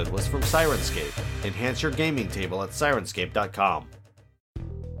episode was from Syrinscape. Enhance your gaming table at Syrinscape.com.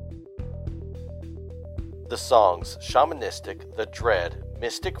 The songs Shamanistic, The Dread,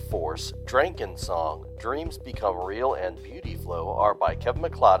 Mystic Force, Dranken Song, Dreams Become Real, and Beauty Flow are by Kevin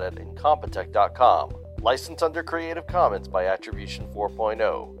McLeod at Incompetech.com. Licensed under Creative Commons by Attribution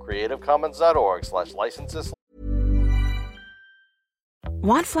 4.0. CreativeCommons.org/licenses.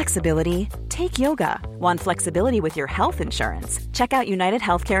 Want flexibility? Take yoga. Want flexibility with your health insurance? Check out United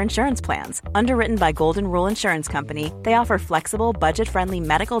Healthcare Insurance Plans. Underwritten by Golden Rule Insurance Company, they offer flexible, budget-friendly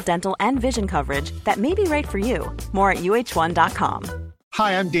medical, dental, and vision coverage that may be right for you. More at UH1.com.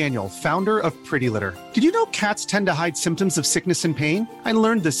 Hi, I'm Daniel, founder of Pretty Litter. Did you know cats tend to hide symptoms of sickness and pain? I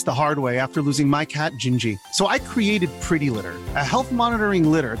learned this the hard way after losing my cat, Gingy. So I created Pretty Litter, a health monitoring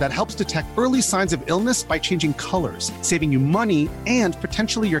litter that helps detect early signs of illness by changing colors, saving you money and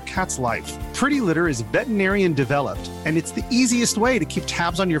potentially your cat's life. Pretty Litter is veterinarian developed, and it's the easiest way to keep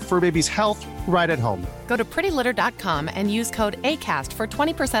tabs on your fur baby's health right at home. Go to prettylitter.com and use code ACAST for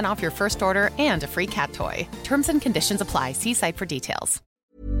 20% off your first order and a free cat toy. Terms and conditions apply. See site for details.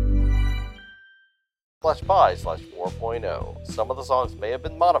 /by/4.0. Some of the songs may have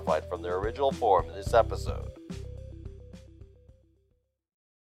been modified from their original form in this episode.